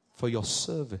for your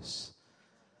service.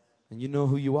 And you know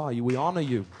who you are. We honor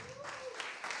you.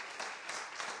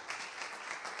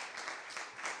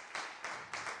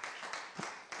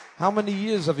 How many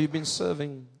years have you been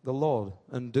serving the Lord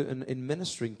and in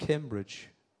ministry in Cambridge?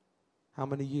 How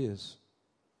many years?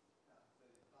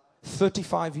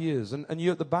 35 years. And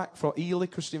you're at the back for Ely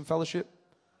Christian Fellowship?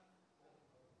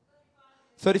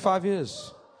 35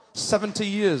 years. 70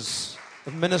 years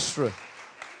of ministry.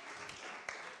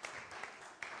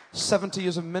 70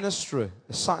 years of ministry.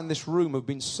 I sat in this room, have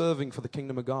been serving for the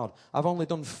kingdom of God. I've only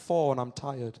done 4 and I'm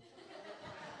tired.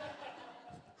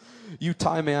 You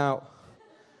tire me out.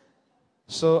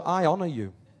 So I honor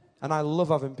you. And I love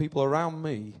having people around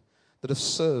me that have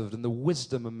served and the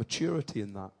wisdom and maturity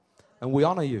in that. And we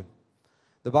honor you.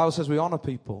 The Bible says we honor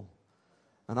people.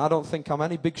 And I don't think I'm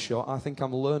any big shot. I think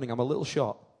I'm learning. I'm a little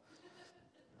shot.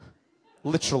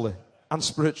 Literally and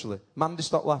spiritually. Mandy,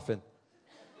 stop laughing.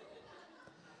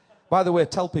 By the way,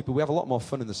 tell people we have a lot more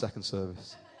fun in the second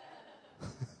service.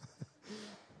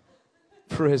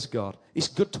 Praise God. It's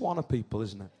good to honor people,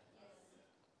 isn't it?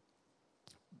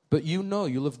 But you know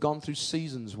you'll have gone through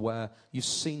seasons where you've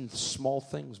seen small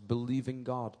things, believing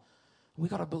God. We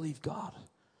got to believe God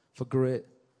for great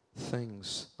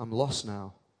things. I'm lost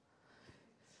now.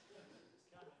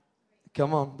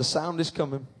 Come on, the sound is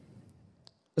coming.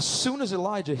 As soon as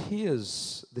Elijah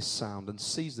hears this sound and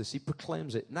sees this, he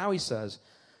proclaims it. Now he says,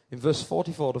 in verse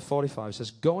 44 to 45, he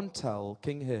says, go and tell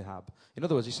King Ahab. In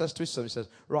other words, he says to his son, he says,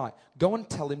 right, go and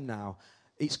tell him now,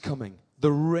 it's coming.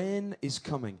 The rain is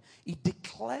coming. He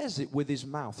declares it with his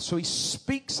mouth. So he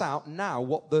speaks out now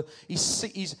what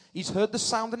he's heard the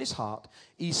sound in his heart.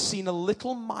 He's seen a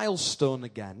little milestone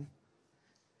again.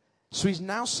 So he's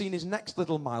now seen his next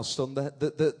little milestone,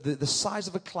 the size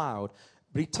of a cloud.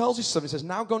 But he tells his son, he says,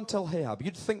 now go and tell Ahab.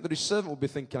 You'd think that his servant would be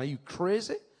thinking, are you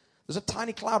crazy? There's a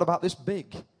tiny cloud about this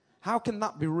big. How can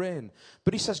that be rain?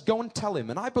 But he says, go and tell him.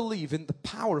 And I believe in the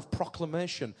power of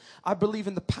proclamation. I believe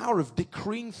in the power of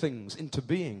decreeing things into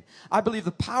being. I believe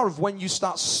the power of when you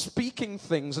start speaking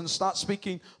things and start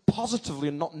speaking positively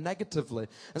and not negatively.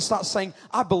 And start saying,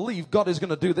 I believe God is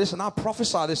going to do this and I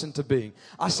prophesy this into being.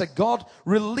 I said, God,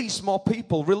 release more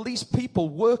people. Release people,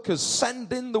 workers.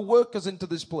 Send in the workers into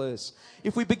this place.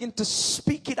 If we begin to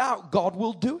speak it out, God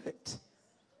will do it.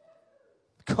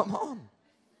 Come on.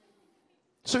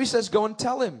 So he says, go and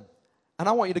tell him. And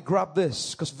I want you to grab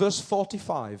this, because verse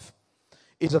 45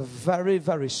 is a very,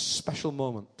 very special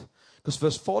moment. Because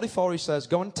verse 44, he says,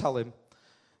 go and tell him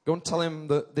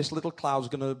that this little cloud is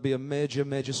going to be a major,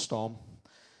 major storm.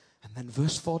 And then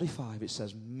verse 45, it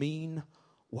says,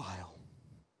 meanwhile,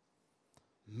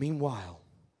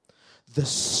 the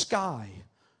sky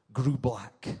grew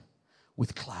black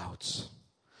with clouds.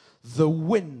 The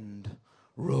wind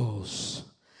rose.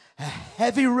 A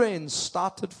heavy rain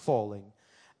started falling,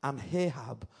 and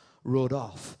Ahab rode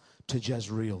off to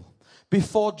Jezreel.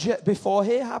 Before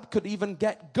Ahab could even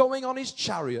get going on his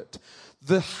chariot,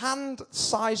 the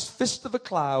hand-sized fist of a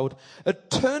cloud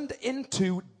had turned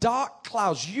into dark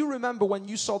clouds. You remember when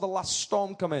you saw the last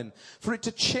storm come in. For it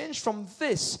to change from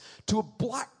this to a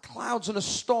black clouds and a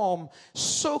storm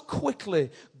so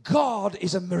quickly, God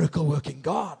is a miracle-working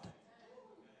God.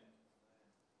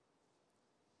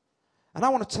 And I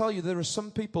want to tell you, there are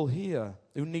some people here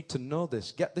who need to know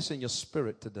this. Get this in your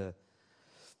spirit today.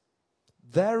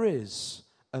 There is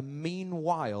a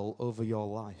meanwhile over your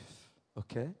life,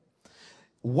 okay?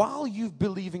 While you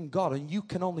believe in God and you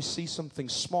can only see something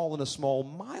small and a small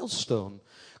milestone,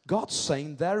 God's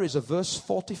saying there is a verse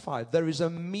 45, there is a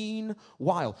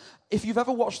meanwhile. If you've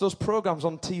ever watched those programs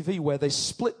on TV where they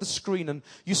split the screen and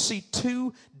you see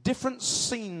 2 different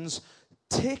scenes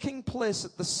taking place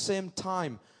at the same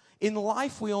time, in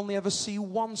life, we only ever see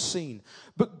one scene.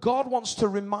 But God wants to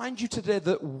remind you today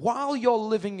that while you're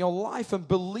living your life and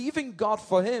believing God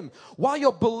for Him, while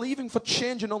you're believing for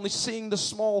change and only seeing the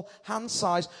small hand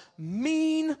size,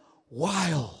 meanwhile,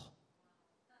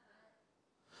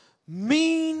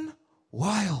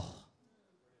 meanwhiles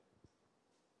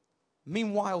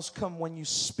come when you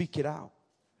speak it out.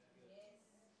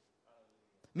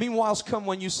 Meanwhiles come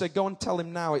when you say, go and tell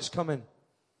him now it's coming.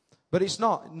 But it's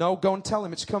not. No, go and tell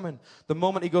him it's coming. The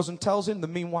moment he goes and tells him, the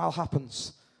meanwhile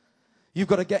happens. You've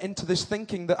got to get into this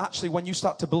thinking that actually when you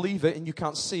start to believe it and you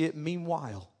can't see it,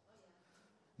 meanwhile.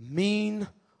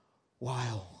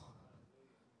 while.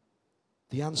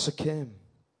 The answer came.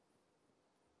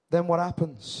 Then what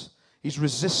happens? He's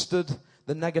resisted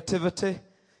the negativity.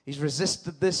 He's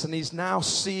resisted this, and he's now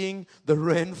seeing the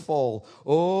rain fall.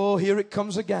 Oh, here it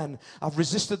comes again. I've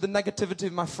resisted the negativity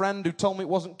of my friend who told me it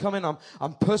wasn't coming.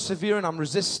 I'm persevering. I'm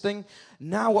resisting.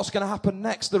 Now what's going to happen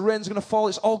next? The rain's going to fall.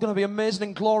 It's all going to be amazing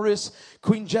and glorious.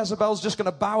 Queen Jezebel's just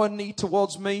going to bow her knee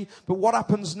towards me. But what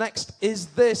happens next is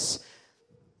this.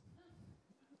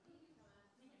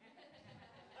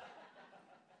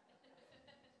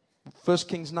 First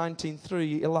Kings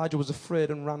 19:3, Elijah was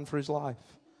afraid and ran for his life.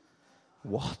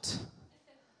 What?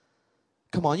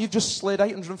 Come on, you've just slayed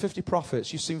 850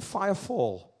 prophets. You've seen fire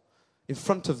fall in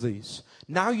front of these.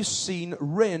 Now you've seen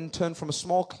rain turn from a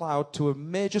small cloud to a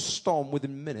major storm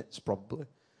within minutes, probably.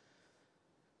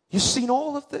 You've seen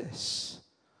all of this.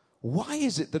 Why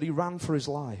is it that he ran for his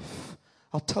life?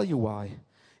 I'll tell you why.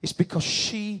 It's because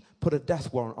she put a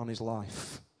death warrant on his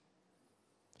life.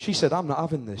 She said, I'm not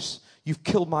having this. You've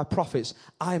killed my prophets.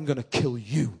 I am going to kill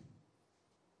you.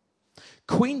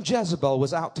 Queen Jezebel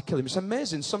was out to kill him. It's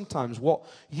amazing sometimes what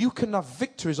you can have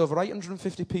victories over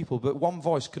 850 people, but one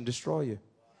voice can destroy you.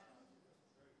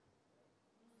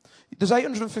 There's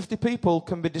 850 people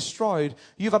can be destroyed.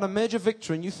 You've had a major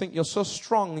victory and you think you're so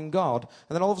strong in God,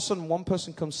 and then all of a sudden one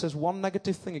person comes, says one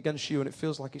negative thing against you, and it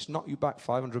feels like it's knocked you back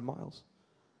 500 miles.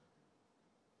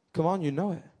 Come on, you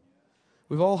know it.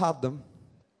 We've all had them.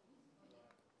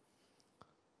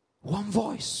 One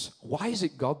voice. Why is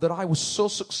it, God, that I was so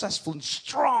successful and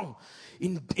strong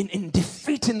in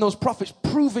defeating those prophets,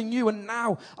 proving you, and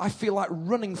now I feel like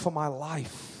running for my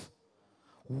life?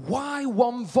 Why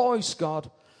one voice, God?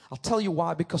 I'll tell you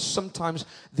why, because sometimes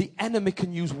the enemy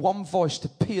can use one voice to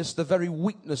pierce the very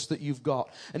weakness that you've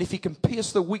got. And if he can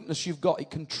pierce the weakness you've got, it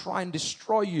can try and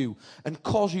destroy you and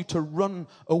cause you to run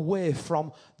away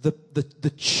from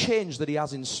the change that he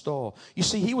has in store. You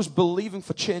see, he was believing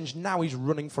for change, now he's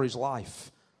running for his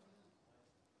life.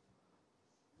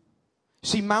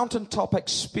 See, mountaintop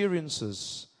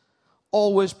experiences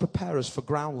always prepare us for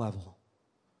ground level.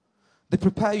 They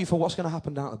prepare you for what's going to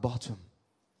happen down at the bottom.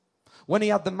 When he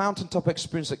had the mountaintop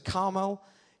experience at Carmel,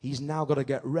 he's now got to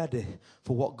get ready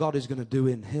for what God is going to do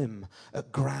in him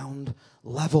at ground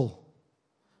level.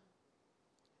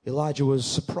 Elijah was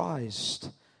surprised,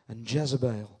 and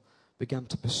Jezebel began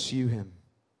to pursue him.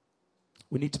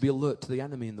 We need to be alert to the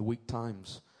enemy in the weak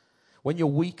times. When you're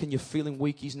weak and you're feeling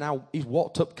weak, he's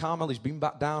walked up Carmel, he's been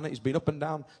back down it, he's been up and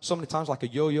down so many times like a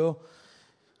yo-yo.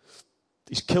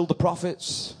 He's killed the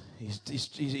prophets,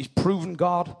 he's proven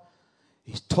God.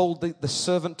 He's told the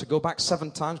servant to go back 7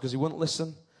 times because he wouldn't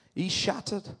listen. He's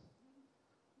shattered.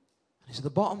 He's at the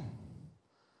bottom.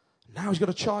 Now he's got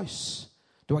a choice.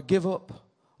 Do I give up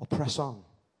or press on?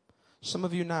 Some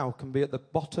of you now can be at the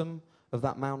bottom of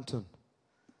that mountain.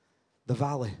 The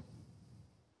valley.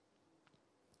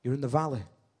 You're in the valley.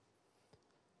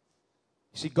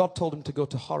 You see, God told him to go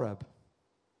to Horeb.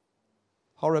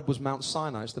 Horeb was Mount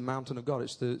Sinai. It's the mountain of God.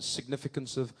 It's the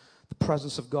significance of the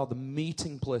presence of God, the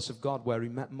meeting place of God where he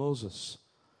met Moses.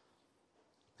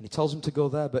 And he tells him to go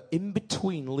there, but in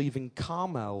between leaving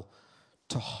Carmel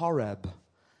to Horeb,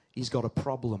 he's got a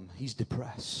problem. He's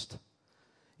depressed.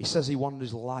 He says he wanted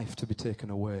his life to be taken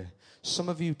away. Some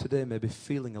of you today may be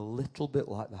feeling a little bit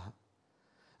like that.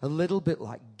 A little bit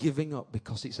like giving up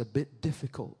because it's a bit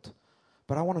difficult.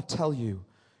 But I want to tell you,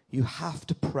 you have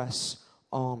to press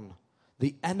on.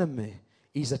 The enemy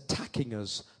is attacking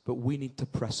us, but we need to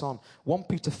press on. 1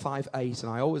 Peter 5:8,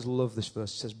 and I always love this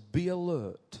verse, it says, be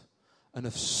alert and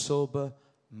of sober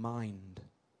mind.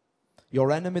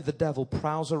 Your enemy, the devil,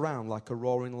 prowls around like a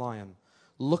roaring lion,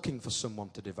 looking for someone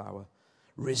to devour.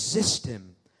 Resist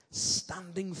him,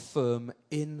 standing firm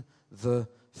in the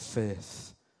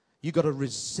faith. You got to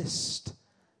resist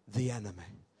the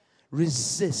enemy.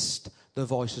 Resist the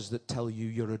voices that tell you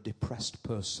you're a depressed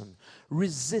person.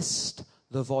 Resist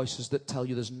the voices that tell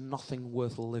you there's nothing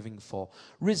worth living for.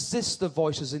 Resist the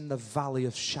voices in the valley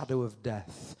of shadow of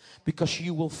death, because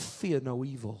you will fear no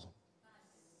evil.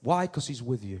 Why? Because he's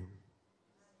with you.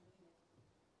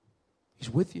 He's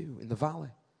with you in the valley.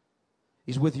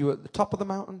 He's with you at the top of the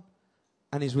mountain,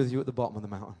 and he's with you at the bottom of the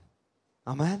mountain.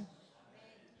 Amen?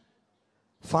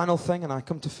 Final thing, and I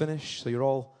come to finish, so you're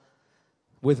all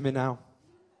with me now.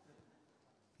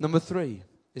 Number 3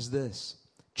 is this.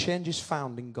 Change is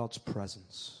found in God's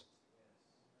presence.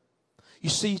 You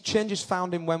see, change is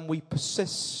found in when we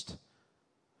persist,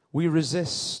 we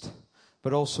resist,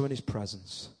 but also in his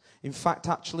presence. In fact,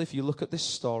 actually, if you look at this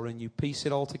story and you piece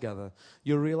it all together,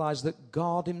 you'll realize that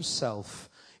God himself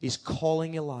is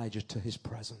calling Elijah to his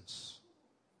presence.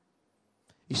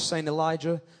 He's saying,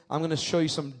 Elijah, I'm going to show you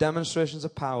some demonstrations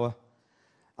of power.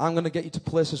 I'm going to get you to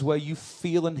places where you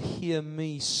feel and hear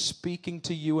me speaking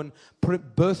to you and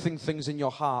birthing things in your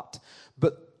heart.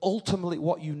 But ultimately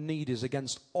what you need is,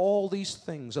 against all these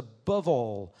things, above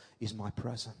all, is my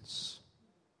presence.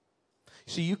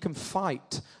 See, you can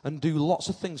fight and do lots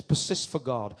of things, persist for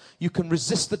God. You can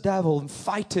resist the devil and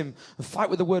fight him and fight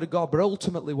with the word of God. But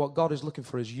ultimately what God is looking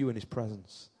for is you in his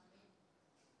presence.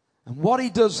 And what he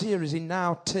does here is he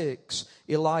now takes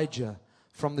Elijah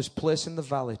from this place in the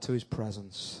valley to his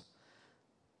presence.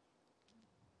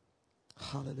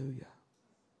 Hallelujah.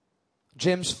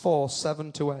 James 4,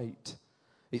 7-8.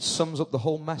 It sums up the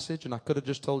whole message, and I could have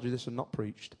just told you this and not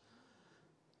preached.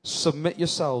 Submit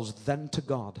yourselves then to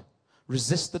God.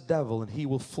 Resist the devil and he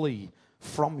will flee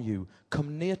from you.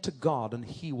 Come near to God and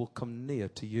he will come near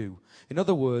to you. In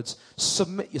other words,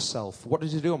 submit yourself. What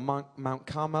does he do on Mount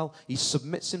Carmel? He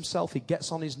submits himself. He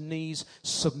gets on his knees.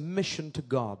 Submission to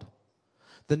God.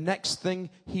 The next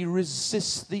thing, he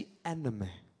resists the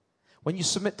enemy. When you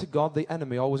submit to God, the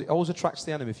enemy always attracts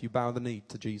the enemy if you bow the knee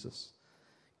to Jesus.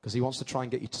 Because he wants to try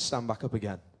and get you to stand back up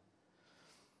again.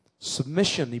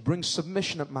 Submission, he brings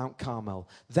submission at Mount Carmel.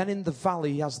 Then in the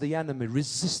valley he has the enemy.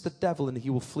 Resist the devil and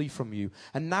he will flee from you.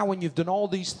 And now when you've done all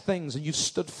these things and you've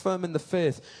stood firm in the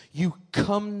faith, you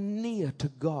come near to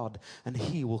God and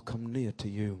he will come near to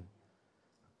you.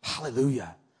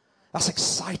 Hallelujah. That's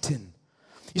exciting.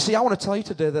 You see, I want to tell you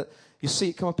today that, you see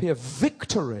it come up here,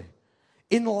 victory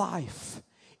in life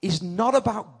is not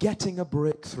about getting a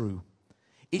breakthrough.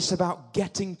 It's about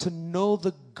getting to know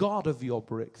the God of your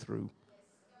breakthrough.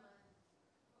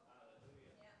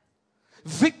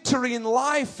 Victory in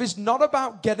life is not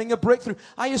about getting a breakthrough.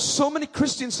 I hear so many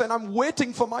Christians saying, I'm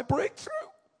waiting for my breakthrough.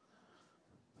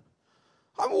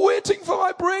 I'm waiting for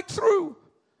my breakthrough.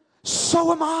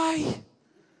 So am I.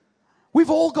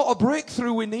 We've all got a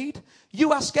breakthrough we need.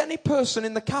 You ask any person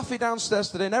in the cafe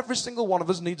downstairs today, and every single one of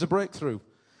us needs a breakthrough.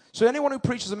 So anyone who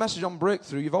preaches a message on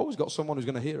breakthrough, you've always got someone who's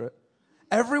going to hear it.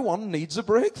 Everyone needs a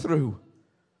breakthrough.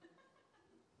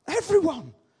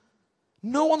 Everyone.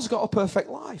 No one's got a perfect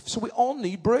life. So we all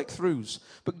need breakthroughs.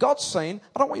 But God's saying,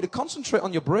 I don't want you to concentrate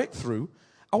on your breakthrough.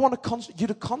 I want you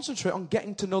to concentrate on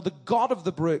getting to know the God of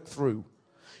the breakthrough.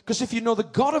 Because if you know the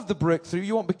God of the breakthrough,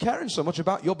 you won't be caring so much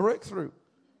about your breakthrough.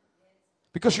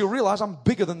 Because you'll realize I'm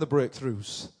bigger than the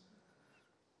breakthroughs.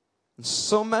 And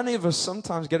so many of us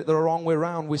sometimes get it the wrong way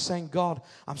around. We're saying, God,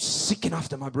 I'm seeking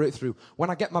after my breakthrough. When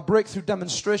I get my breakthrough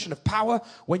demonstration of power,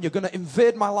 when you're going to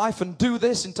invade my life and do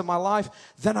this into my life,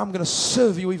 then I'm going to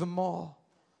serve you even more.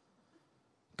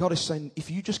 God is saying,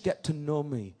 if you just get to know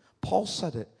me. Paul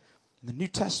said it. In the New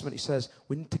Testament, he says,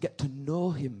 we need to get to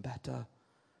know him better.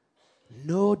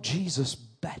 Know Jesus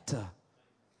better.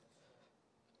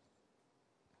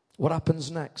 What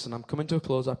happens next? And I'm coming to a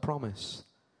close, I promise.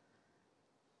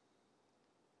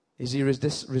 Is he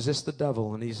resist the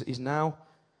devil, and he's now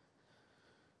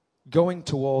going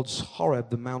towards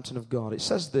Horeb, the mountain of God. It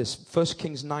says this, 1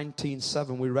 Kings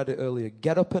 19:7, we read it earlier.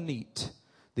 Get up and eat,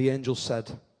 the angel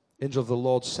of the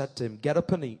Lord said to him, get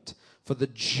up and eat, for the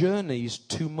journey is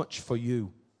too much for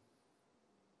you.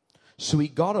 So he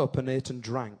got up and ate and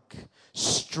drank.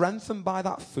 Strengthened by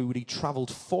that food, he traveled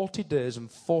 40 days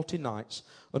and 40 nights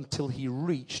until he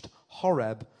reached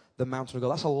Horeb, the mountain of God.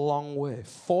 That's a long way.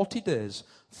 40 days,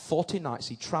 40 nights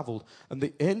he traveled. And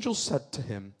the angel said to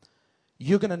him,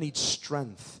 you're going to need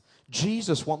strength.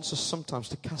 Jesus wants us sometimes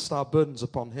to cast our burdens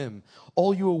upon him.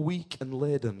 All you are weak and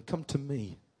laden, come to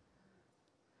me.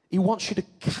 He wants you to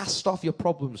cast off your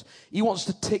problems. He wants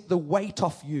to take the weight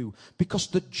off you, because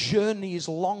the journey is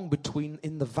long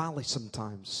in the valley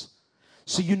sometimes.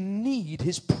 So you need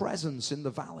his presence in the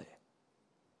valley.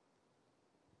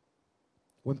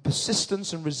 When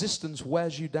persistence and resistance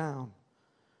wears you down,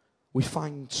 we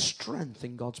find strength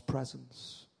in God's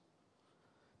presence.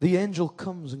 The angel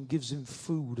comes and gives him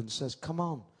food and says, come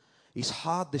on, it's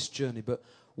hard this journey, but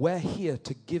we're here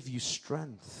to give you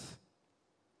strength.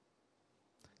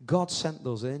 God sent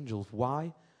those angels.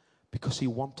 Why? Because he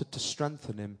wanted to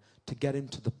strengthen him to get him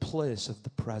to the place of the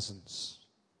presence.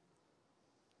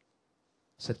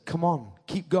 He said, come on,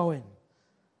 keep going.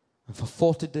 And for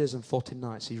 40 days and 40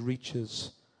 nights, he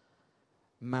reaches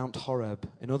Mount Horeb,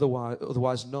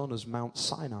 otherwise known as Mount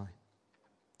Sinai.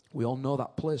 We all know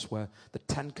that place where the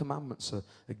 10 Commandments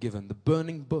are given. The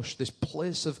burning bush, this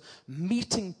place of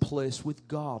meeting place with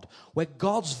God, where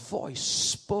God's voice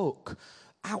spoke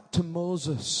out to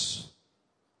Moses.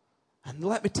 And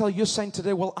let me tell you, you're saying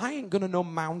today, well, I ain't going to no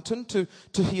mountain to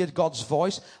hear God's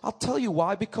voice. I'll tell you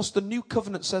why, because the new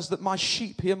covenant says that my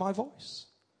sheep hear my voice.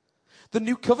 The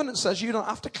new covenant says you don't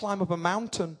have to climb up a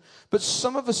mountain. But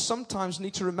some of us sometimes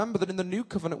need to remember that in the new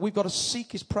covenant, we've got to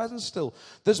seek his presence still.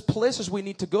 There's places we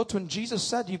need to go to. And Jesus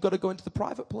said you've got to go into the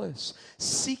private place.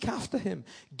 Seek after him.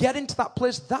 Get into that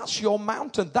place. That's your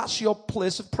mountain. That's your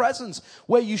place of presence.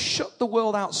 Where you shut the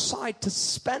world outside to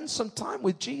spend some time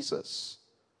with Jesus.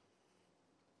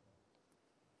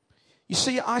 You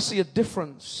see, I see a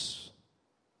difference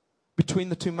between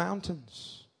the two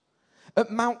mountains. At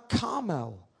Mount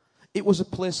Carmel, it was a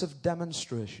place of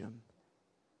demonstration.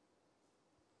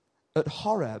 At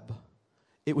Horeb,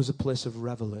 it was a place of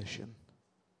revelation.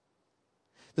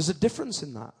 There's a difference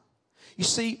in that. You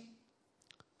see,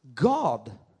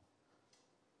 God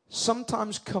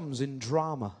sometimes comes in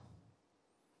drama.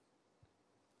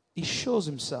 He shows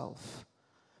himself.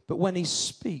 But when he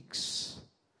speaks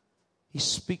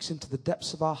into the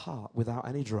depths of our heart without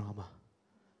any drama.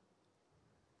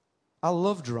 I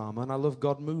love drama and I love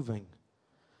God moving.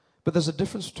 But there's a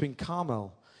difference between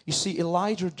Carmel. You see,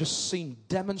 Elijah had just seen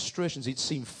demonstrations. He'd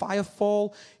seen fire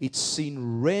fall. He'd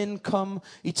seen rain come.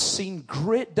 He'd seen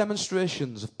great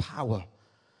demonstrations of power.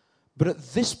 But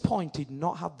at this point, he'd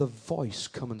not had the voice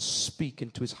come and speak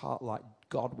into his heart like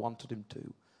God wanted him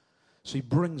to. So he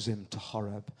brings him to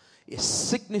Horeb. It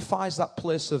signifies that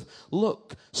place of,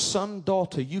 look, son,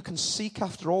 daughter, you can seek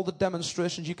after all the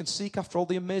demonstrations, you can seek after all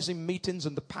the amazing meetings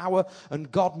and the power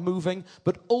and God moving,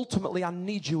 but ultimately I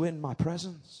need you in my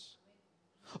presence.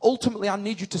 Ultimately, I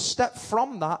need you to step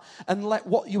from that and let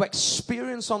what you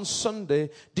experience on Sunday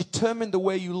determine the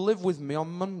way you live with me on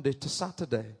Monday to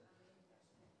Saturday.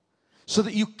 So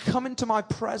that you come into my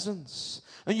presence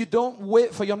and you don't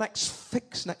wait for your next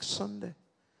fix next Sunday.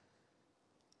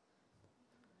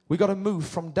 We got to move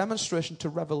from demonstration to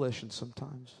revelation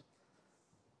sometimes.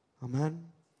 Amen.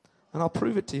 And I'll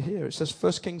prove it to you here. It says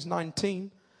 1 Kings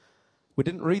 19. We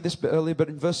didn't read this bit earlier, but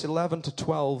in verse 11 to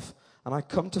 12, and I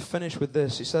come to finish with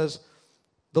this. He says,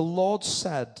 the Lord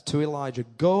said to Elijah,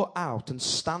 go out and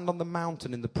stand on the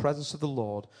mountain in the presence of the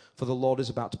Lord, for the Lord is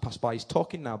about to pass by. He's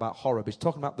talking now about Horeb. He's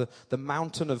talking about the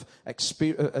mountain of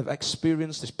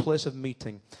experience, this place of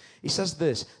meeting. He says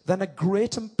this, then a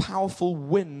great and powerful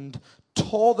wind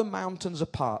tore the mountains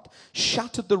apart,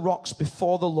 shattered the rocks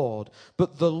before the Lord,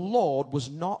 but the Lord was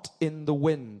not in the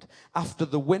wind. After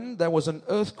the wind there was an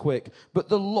earthquake, but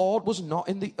the Lord was not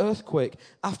in the earthquake.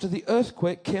 After the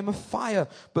earthquake came a fire,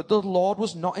 but the Lord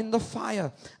was not in the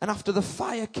fire. And after the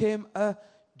fire came a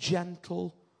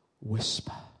gentle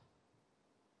whisper.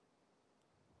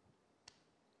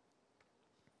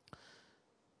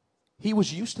 He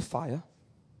was used to fire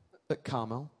at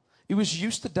Carmel. He was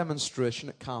used to demonstration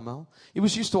at Carmel. He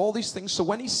was used to all these things. So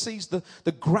when he sees the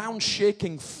ground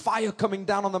shaking, fire coming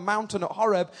down on the mountain at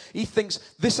Horeb, he thinks,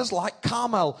 this is like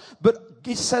Carmel. But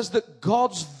it says that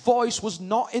God's voice was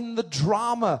not in the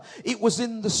drama. It was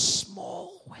in the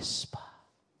small whisper.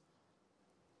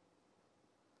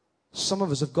 Some of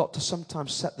us have got to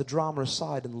sometimes set the drama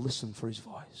aside and listen for his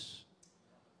voice.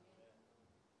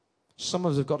 Some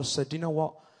of us have got to say, do you know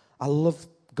what? I love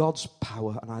God's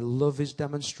power and I love his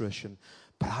demonstration,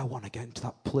 but I want to get into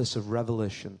that place of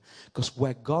revelation, because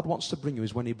where God wants to bring you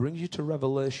is when he brings you to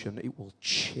revelation, it will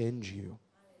change you.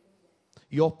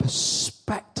 Your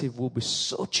perspective will be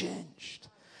so changed.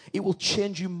 It will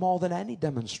change you more than any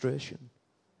demonstration.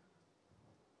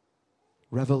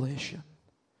 Revelation.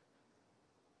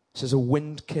 It says a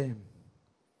wind came,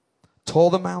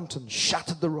 tore the mountains,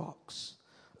 shattered the rocks,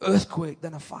 earthquake,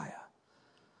 then a fire.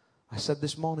 I said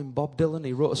this morning, Bob Dylan,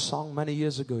 he wrote a song many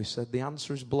years ago. He said, the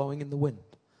answer is blowing in the wind.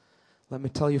 Let me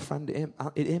tell you, friend, it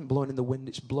ain't blowing in the wind.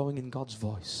 It's blowing in God's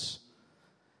voice.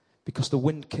 Because the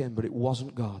wind came, but it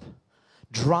wasn't God.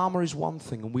 Drama is one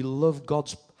thing, and we love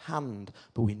God's hand,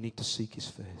 but we need to seek his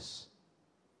face.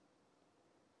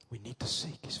 We need to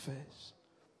seek his face.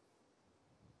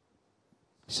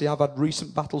 See, I've had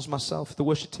recent battles myself. If the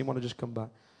worship team want to just come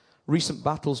back. Recent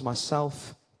battles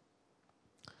myself.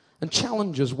 And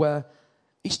challenges where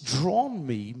it's drawn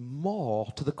me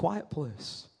more to the quiet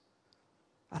place.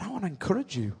 And I want to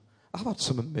encourage you. I've had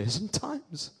some amazing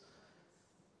times.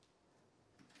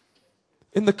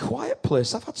 In the quiet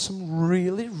place, I've had some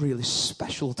really, really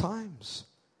special times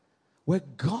where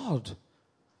God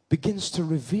begins to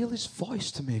reveal his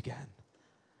voice to me again.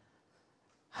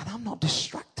 And I'm not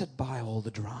distracted by all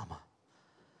the drama.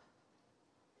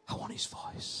 I want his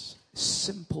voice, his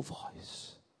simple voice.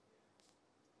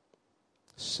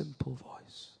 Simple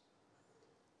voice.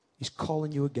 He's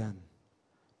calling you again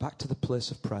back to the place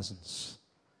of presence.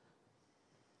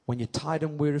 When you're tired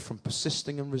and weary from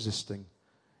persisting and resisting,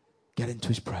 get into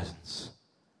his presence.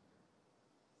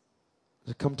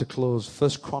 As I come to close, 1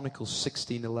 Chronicles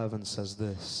 16:11 says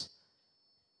this.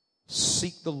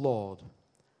 Seek the Lord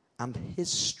and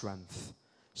His strength.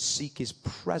 Seek His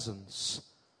presence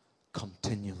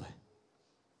continually.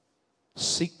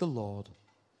 Seek the Lord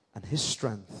and His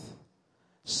strength.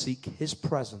 Seek His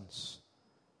presence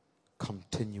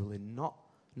continually. Not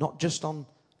just on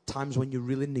times when you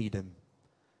really need Him,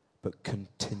 but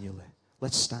continually.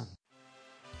 Let's stand.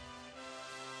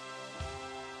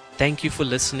 Thank you for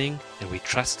listening, and we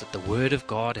trust that the Word of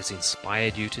God has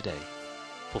inspired you today.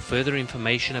 For further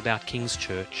information about King's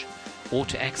Church, or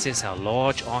to access our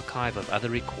large archive of other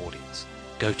recordings,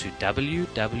 go to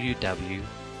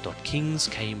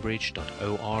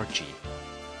www.kingscambridge.org.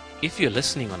 If you're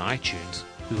listening on iTunes,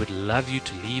 we would love you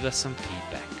to leave us some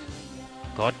feedback.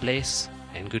 God bless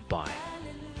and goodbye.